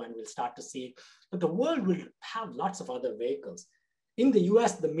or so, and we'll start to see it. But the world will have lots of other vehicles. In the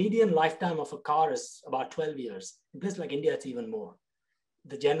US, the median lifetime of a car is about 12 years. In places like India, it's even more.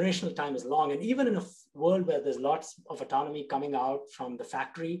 The generational time is long. And even in a world where there's lots of autonomy coming out from the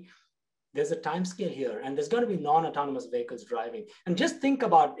factory, there's a time scale here, and there's going to be non-autonomous vehicles driving. And just think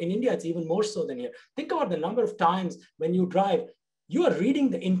about, in India, it's even more so than here. Think about the number of times when you drive, you are reading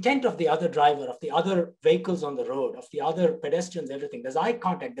the intent of the other driver, of the other vehicles on the road, of the other pedestrians, everything. There's eye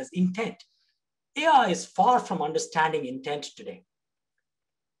contact, there's intent. AI is far from understanding intent today.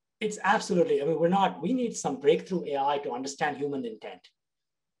 It's absolutely, we need some breakthrough AI to understand human intent.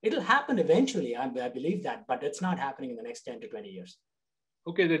 It'll happen eventually, I believe that, but it's not happening in the next 10 to 20 years.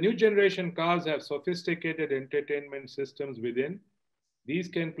 Okay, the new generation cars have sophisticated entertainment systems within. These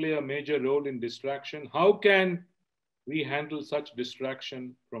can play a major role in distraction. How can we handle such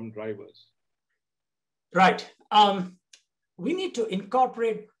distraction from drivers? Right. We need to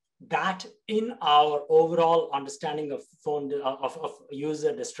incorporate that in our overall understanding of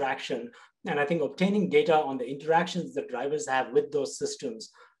user distraction. And I think obtaining data on the interactions that drivers have with those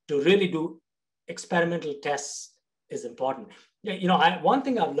systems to really do experimental tests is important. One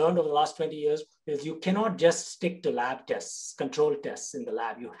thing I've learned over the last 20 years is you cannot just stick to lab tests, control tests in the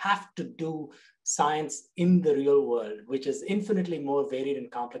lab. You have to do science in the real world, which is infinitely more varied and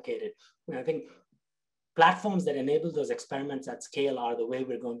complicated. And I think platforms that enable those experiments at scale are the way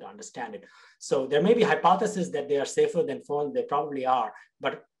we're going to understand it. So there may be hypotheses that they are safer than phones. They probably are.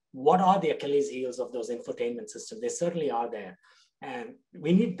 But what are the Achilles heels of those infotainment systems? They certainly are there. And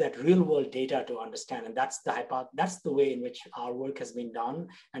we need that real world data to understand. And that's the way in which our work has been done.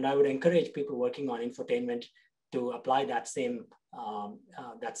 And I would encourage people working on infotainment to apply that same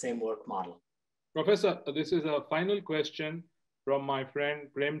work model. Professor, this is a final question from my friend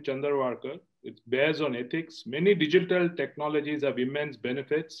Prem Chandravarkar. It bears on ethics. Many digital technologies have immense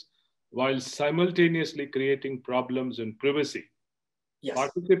benefits while simultaneously creating problems in privacy. Yes.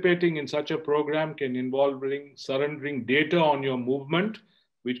 Participating in such a program can involve surrendering data on your movement,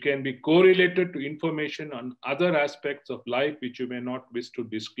 which can be correlated to information on other aspects of life which you may not wish to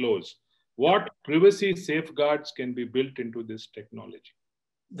disclose. What privacy safeguards can be built into this technology?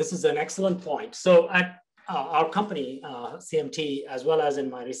 This is an excellent point. So at our company, CMT, as well as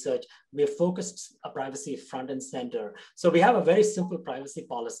in my research, we have focused a privacy front and center. So we have a very simple privacy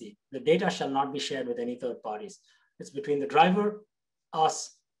policy. The data shall not be shared with any third parties. It's between the driver,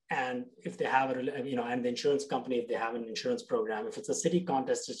 us, and if they have and the insurance company, if they have an insurance program. If it's a city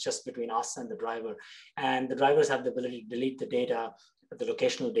contest, it's just between us and the driver. And the drivers have the ability to delete the data, the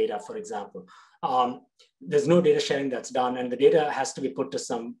locational data, for example. There's no data sharing that's done, and the data has to be put to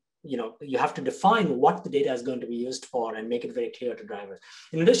some, you have to define what the data is going to be used for and make it very clear to drivers.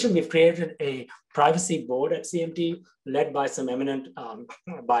 In addition, we've created a privacy board at CMT, led by some eminent,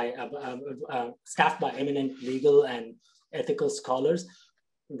 staffed by eminent legal and ethical scholars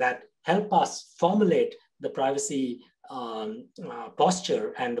that help us formulate the privacy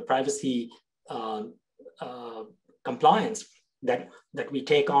posture and the privacy compliance that we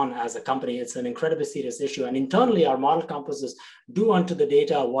take on as a company. It's an incredibly serious issue. And internally, our model compass is do unto the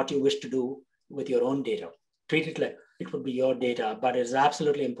data what you wish to do with your own data. Treat it like it would be your data, but it's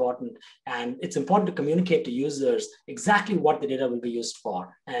absolutely important. And it's important to communicate to users exactly what the data will be used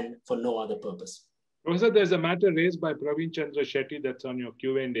for and for no other purpose. Professor, there's a matter raised by Praveen Chandra Shetty that's on your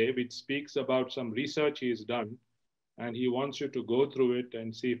Q&A, which speaks about some research he has done. and he wants you to go through it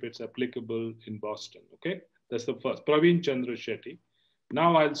and see if it's applicable in Boston. Okay, that's the first. Praveen Chandra Shetty.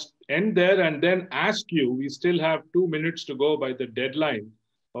 Now I'll end there and then ask you, we still have 2 minutes to go by the deadline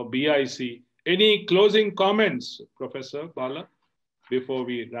of BIC. Any closing comments, Professor Bala, before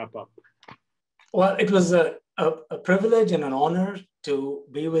we wrap up? Well, it was a privilege and an honor to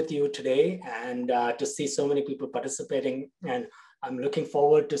be with you today and to see so many people participating. And I'm looking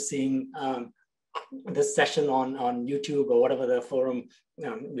forward to seeing this session on YouTube or whatever the forum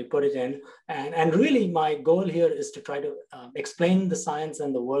we put it in. And really my goal here is to try to explain the science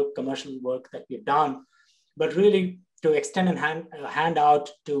and the work, commercial work that we've done, but really to extend a hand out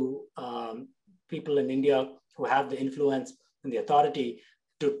to people in India who have the influence and the authority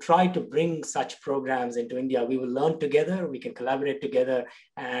to try to bring such programs into India. We will learn together, we can collaborate together,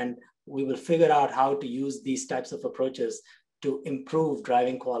 and we will figure out how to use these types of approaches to improve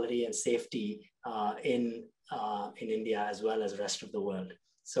driving quality and safety in India as well as the rest of the world.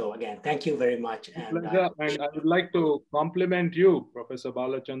 So again, thank you very much. And I would like to compliment you, Professor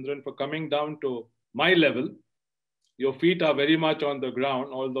Balachandran, for coming down to my level. Your feet are very much on the ground,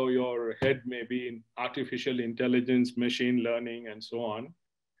 although your head may be in artificial intelligence, machine learning, and so on.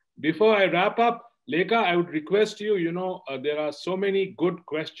 Before I wrap up, Lekha, I would request you, there are so many good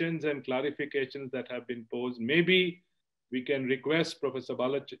questions and clarifications that have been posed. Maybe we can request Professor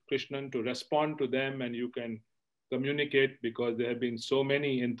Balakrishnan to respond to them and you can communicate, because there have been so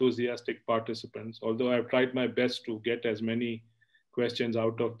many enthusiastic participants, although I've tried my best to get as many questions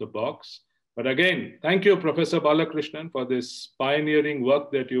out of the box. But again, thank you, Professor Balakrishnan, for this pioneering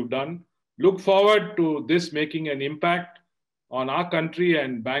work that you've done. Look forward to this making an impact on our country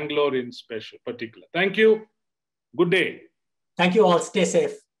and Bangalore in particular. Thank you. Good day. Thank you all. Stay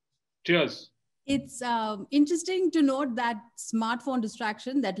safe. Cheers. It's interesting to note that smartphone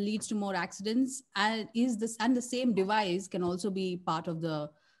distraction that leads to more accidents and the same device can also be part of the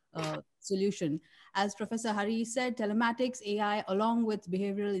solution. As Professor Hari said, telematics, AI, along with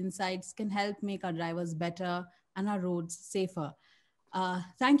behavioral insights can help make our drivers better and our roads safer.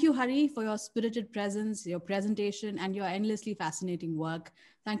 Thank you, Hari, for your spirited presence, your presentation, and your endlessly fascinating work.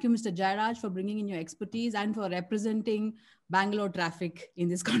 Thank you, Mr. Jairaj, for bringing in your expertise and for representing Bangalore traffic in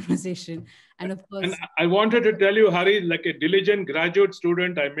this conversation. And of course, and I wanted to tell you, Hari, like a diligent graduate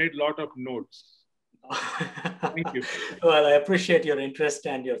student, I made a lot of notes. Thank you. Well, I appreciate your interest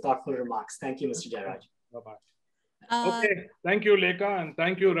and your thoughtful remarks. Thank you, Mr. Jairaj. Bye-bye. Okay, thank you, Lekha, and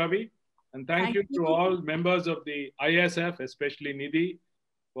thank you, Ravi. And thank you to all members of the ISF, especially Nidhi,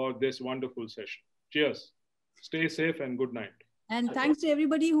 for this wonderful session. Cheers. Stay safe and good night. And thanks to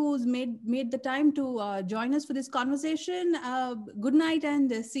everybody who's made the time to join us for this conversation. Good night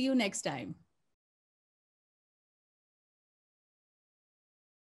and see you next time.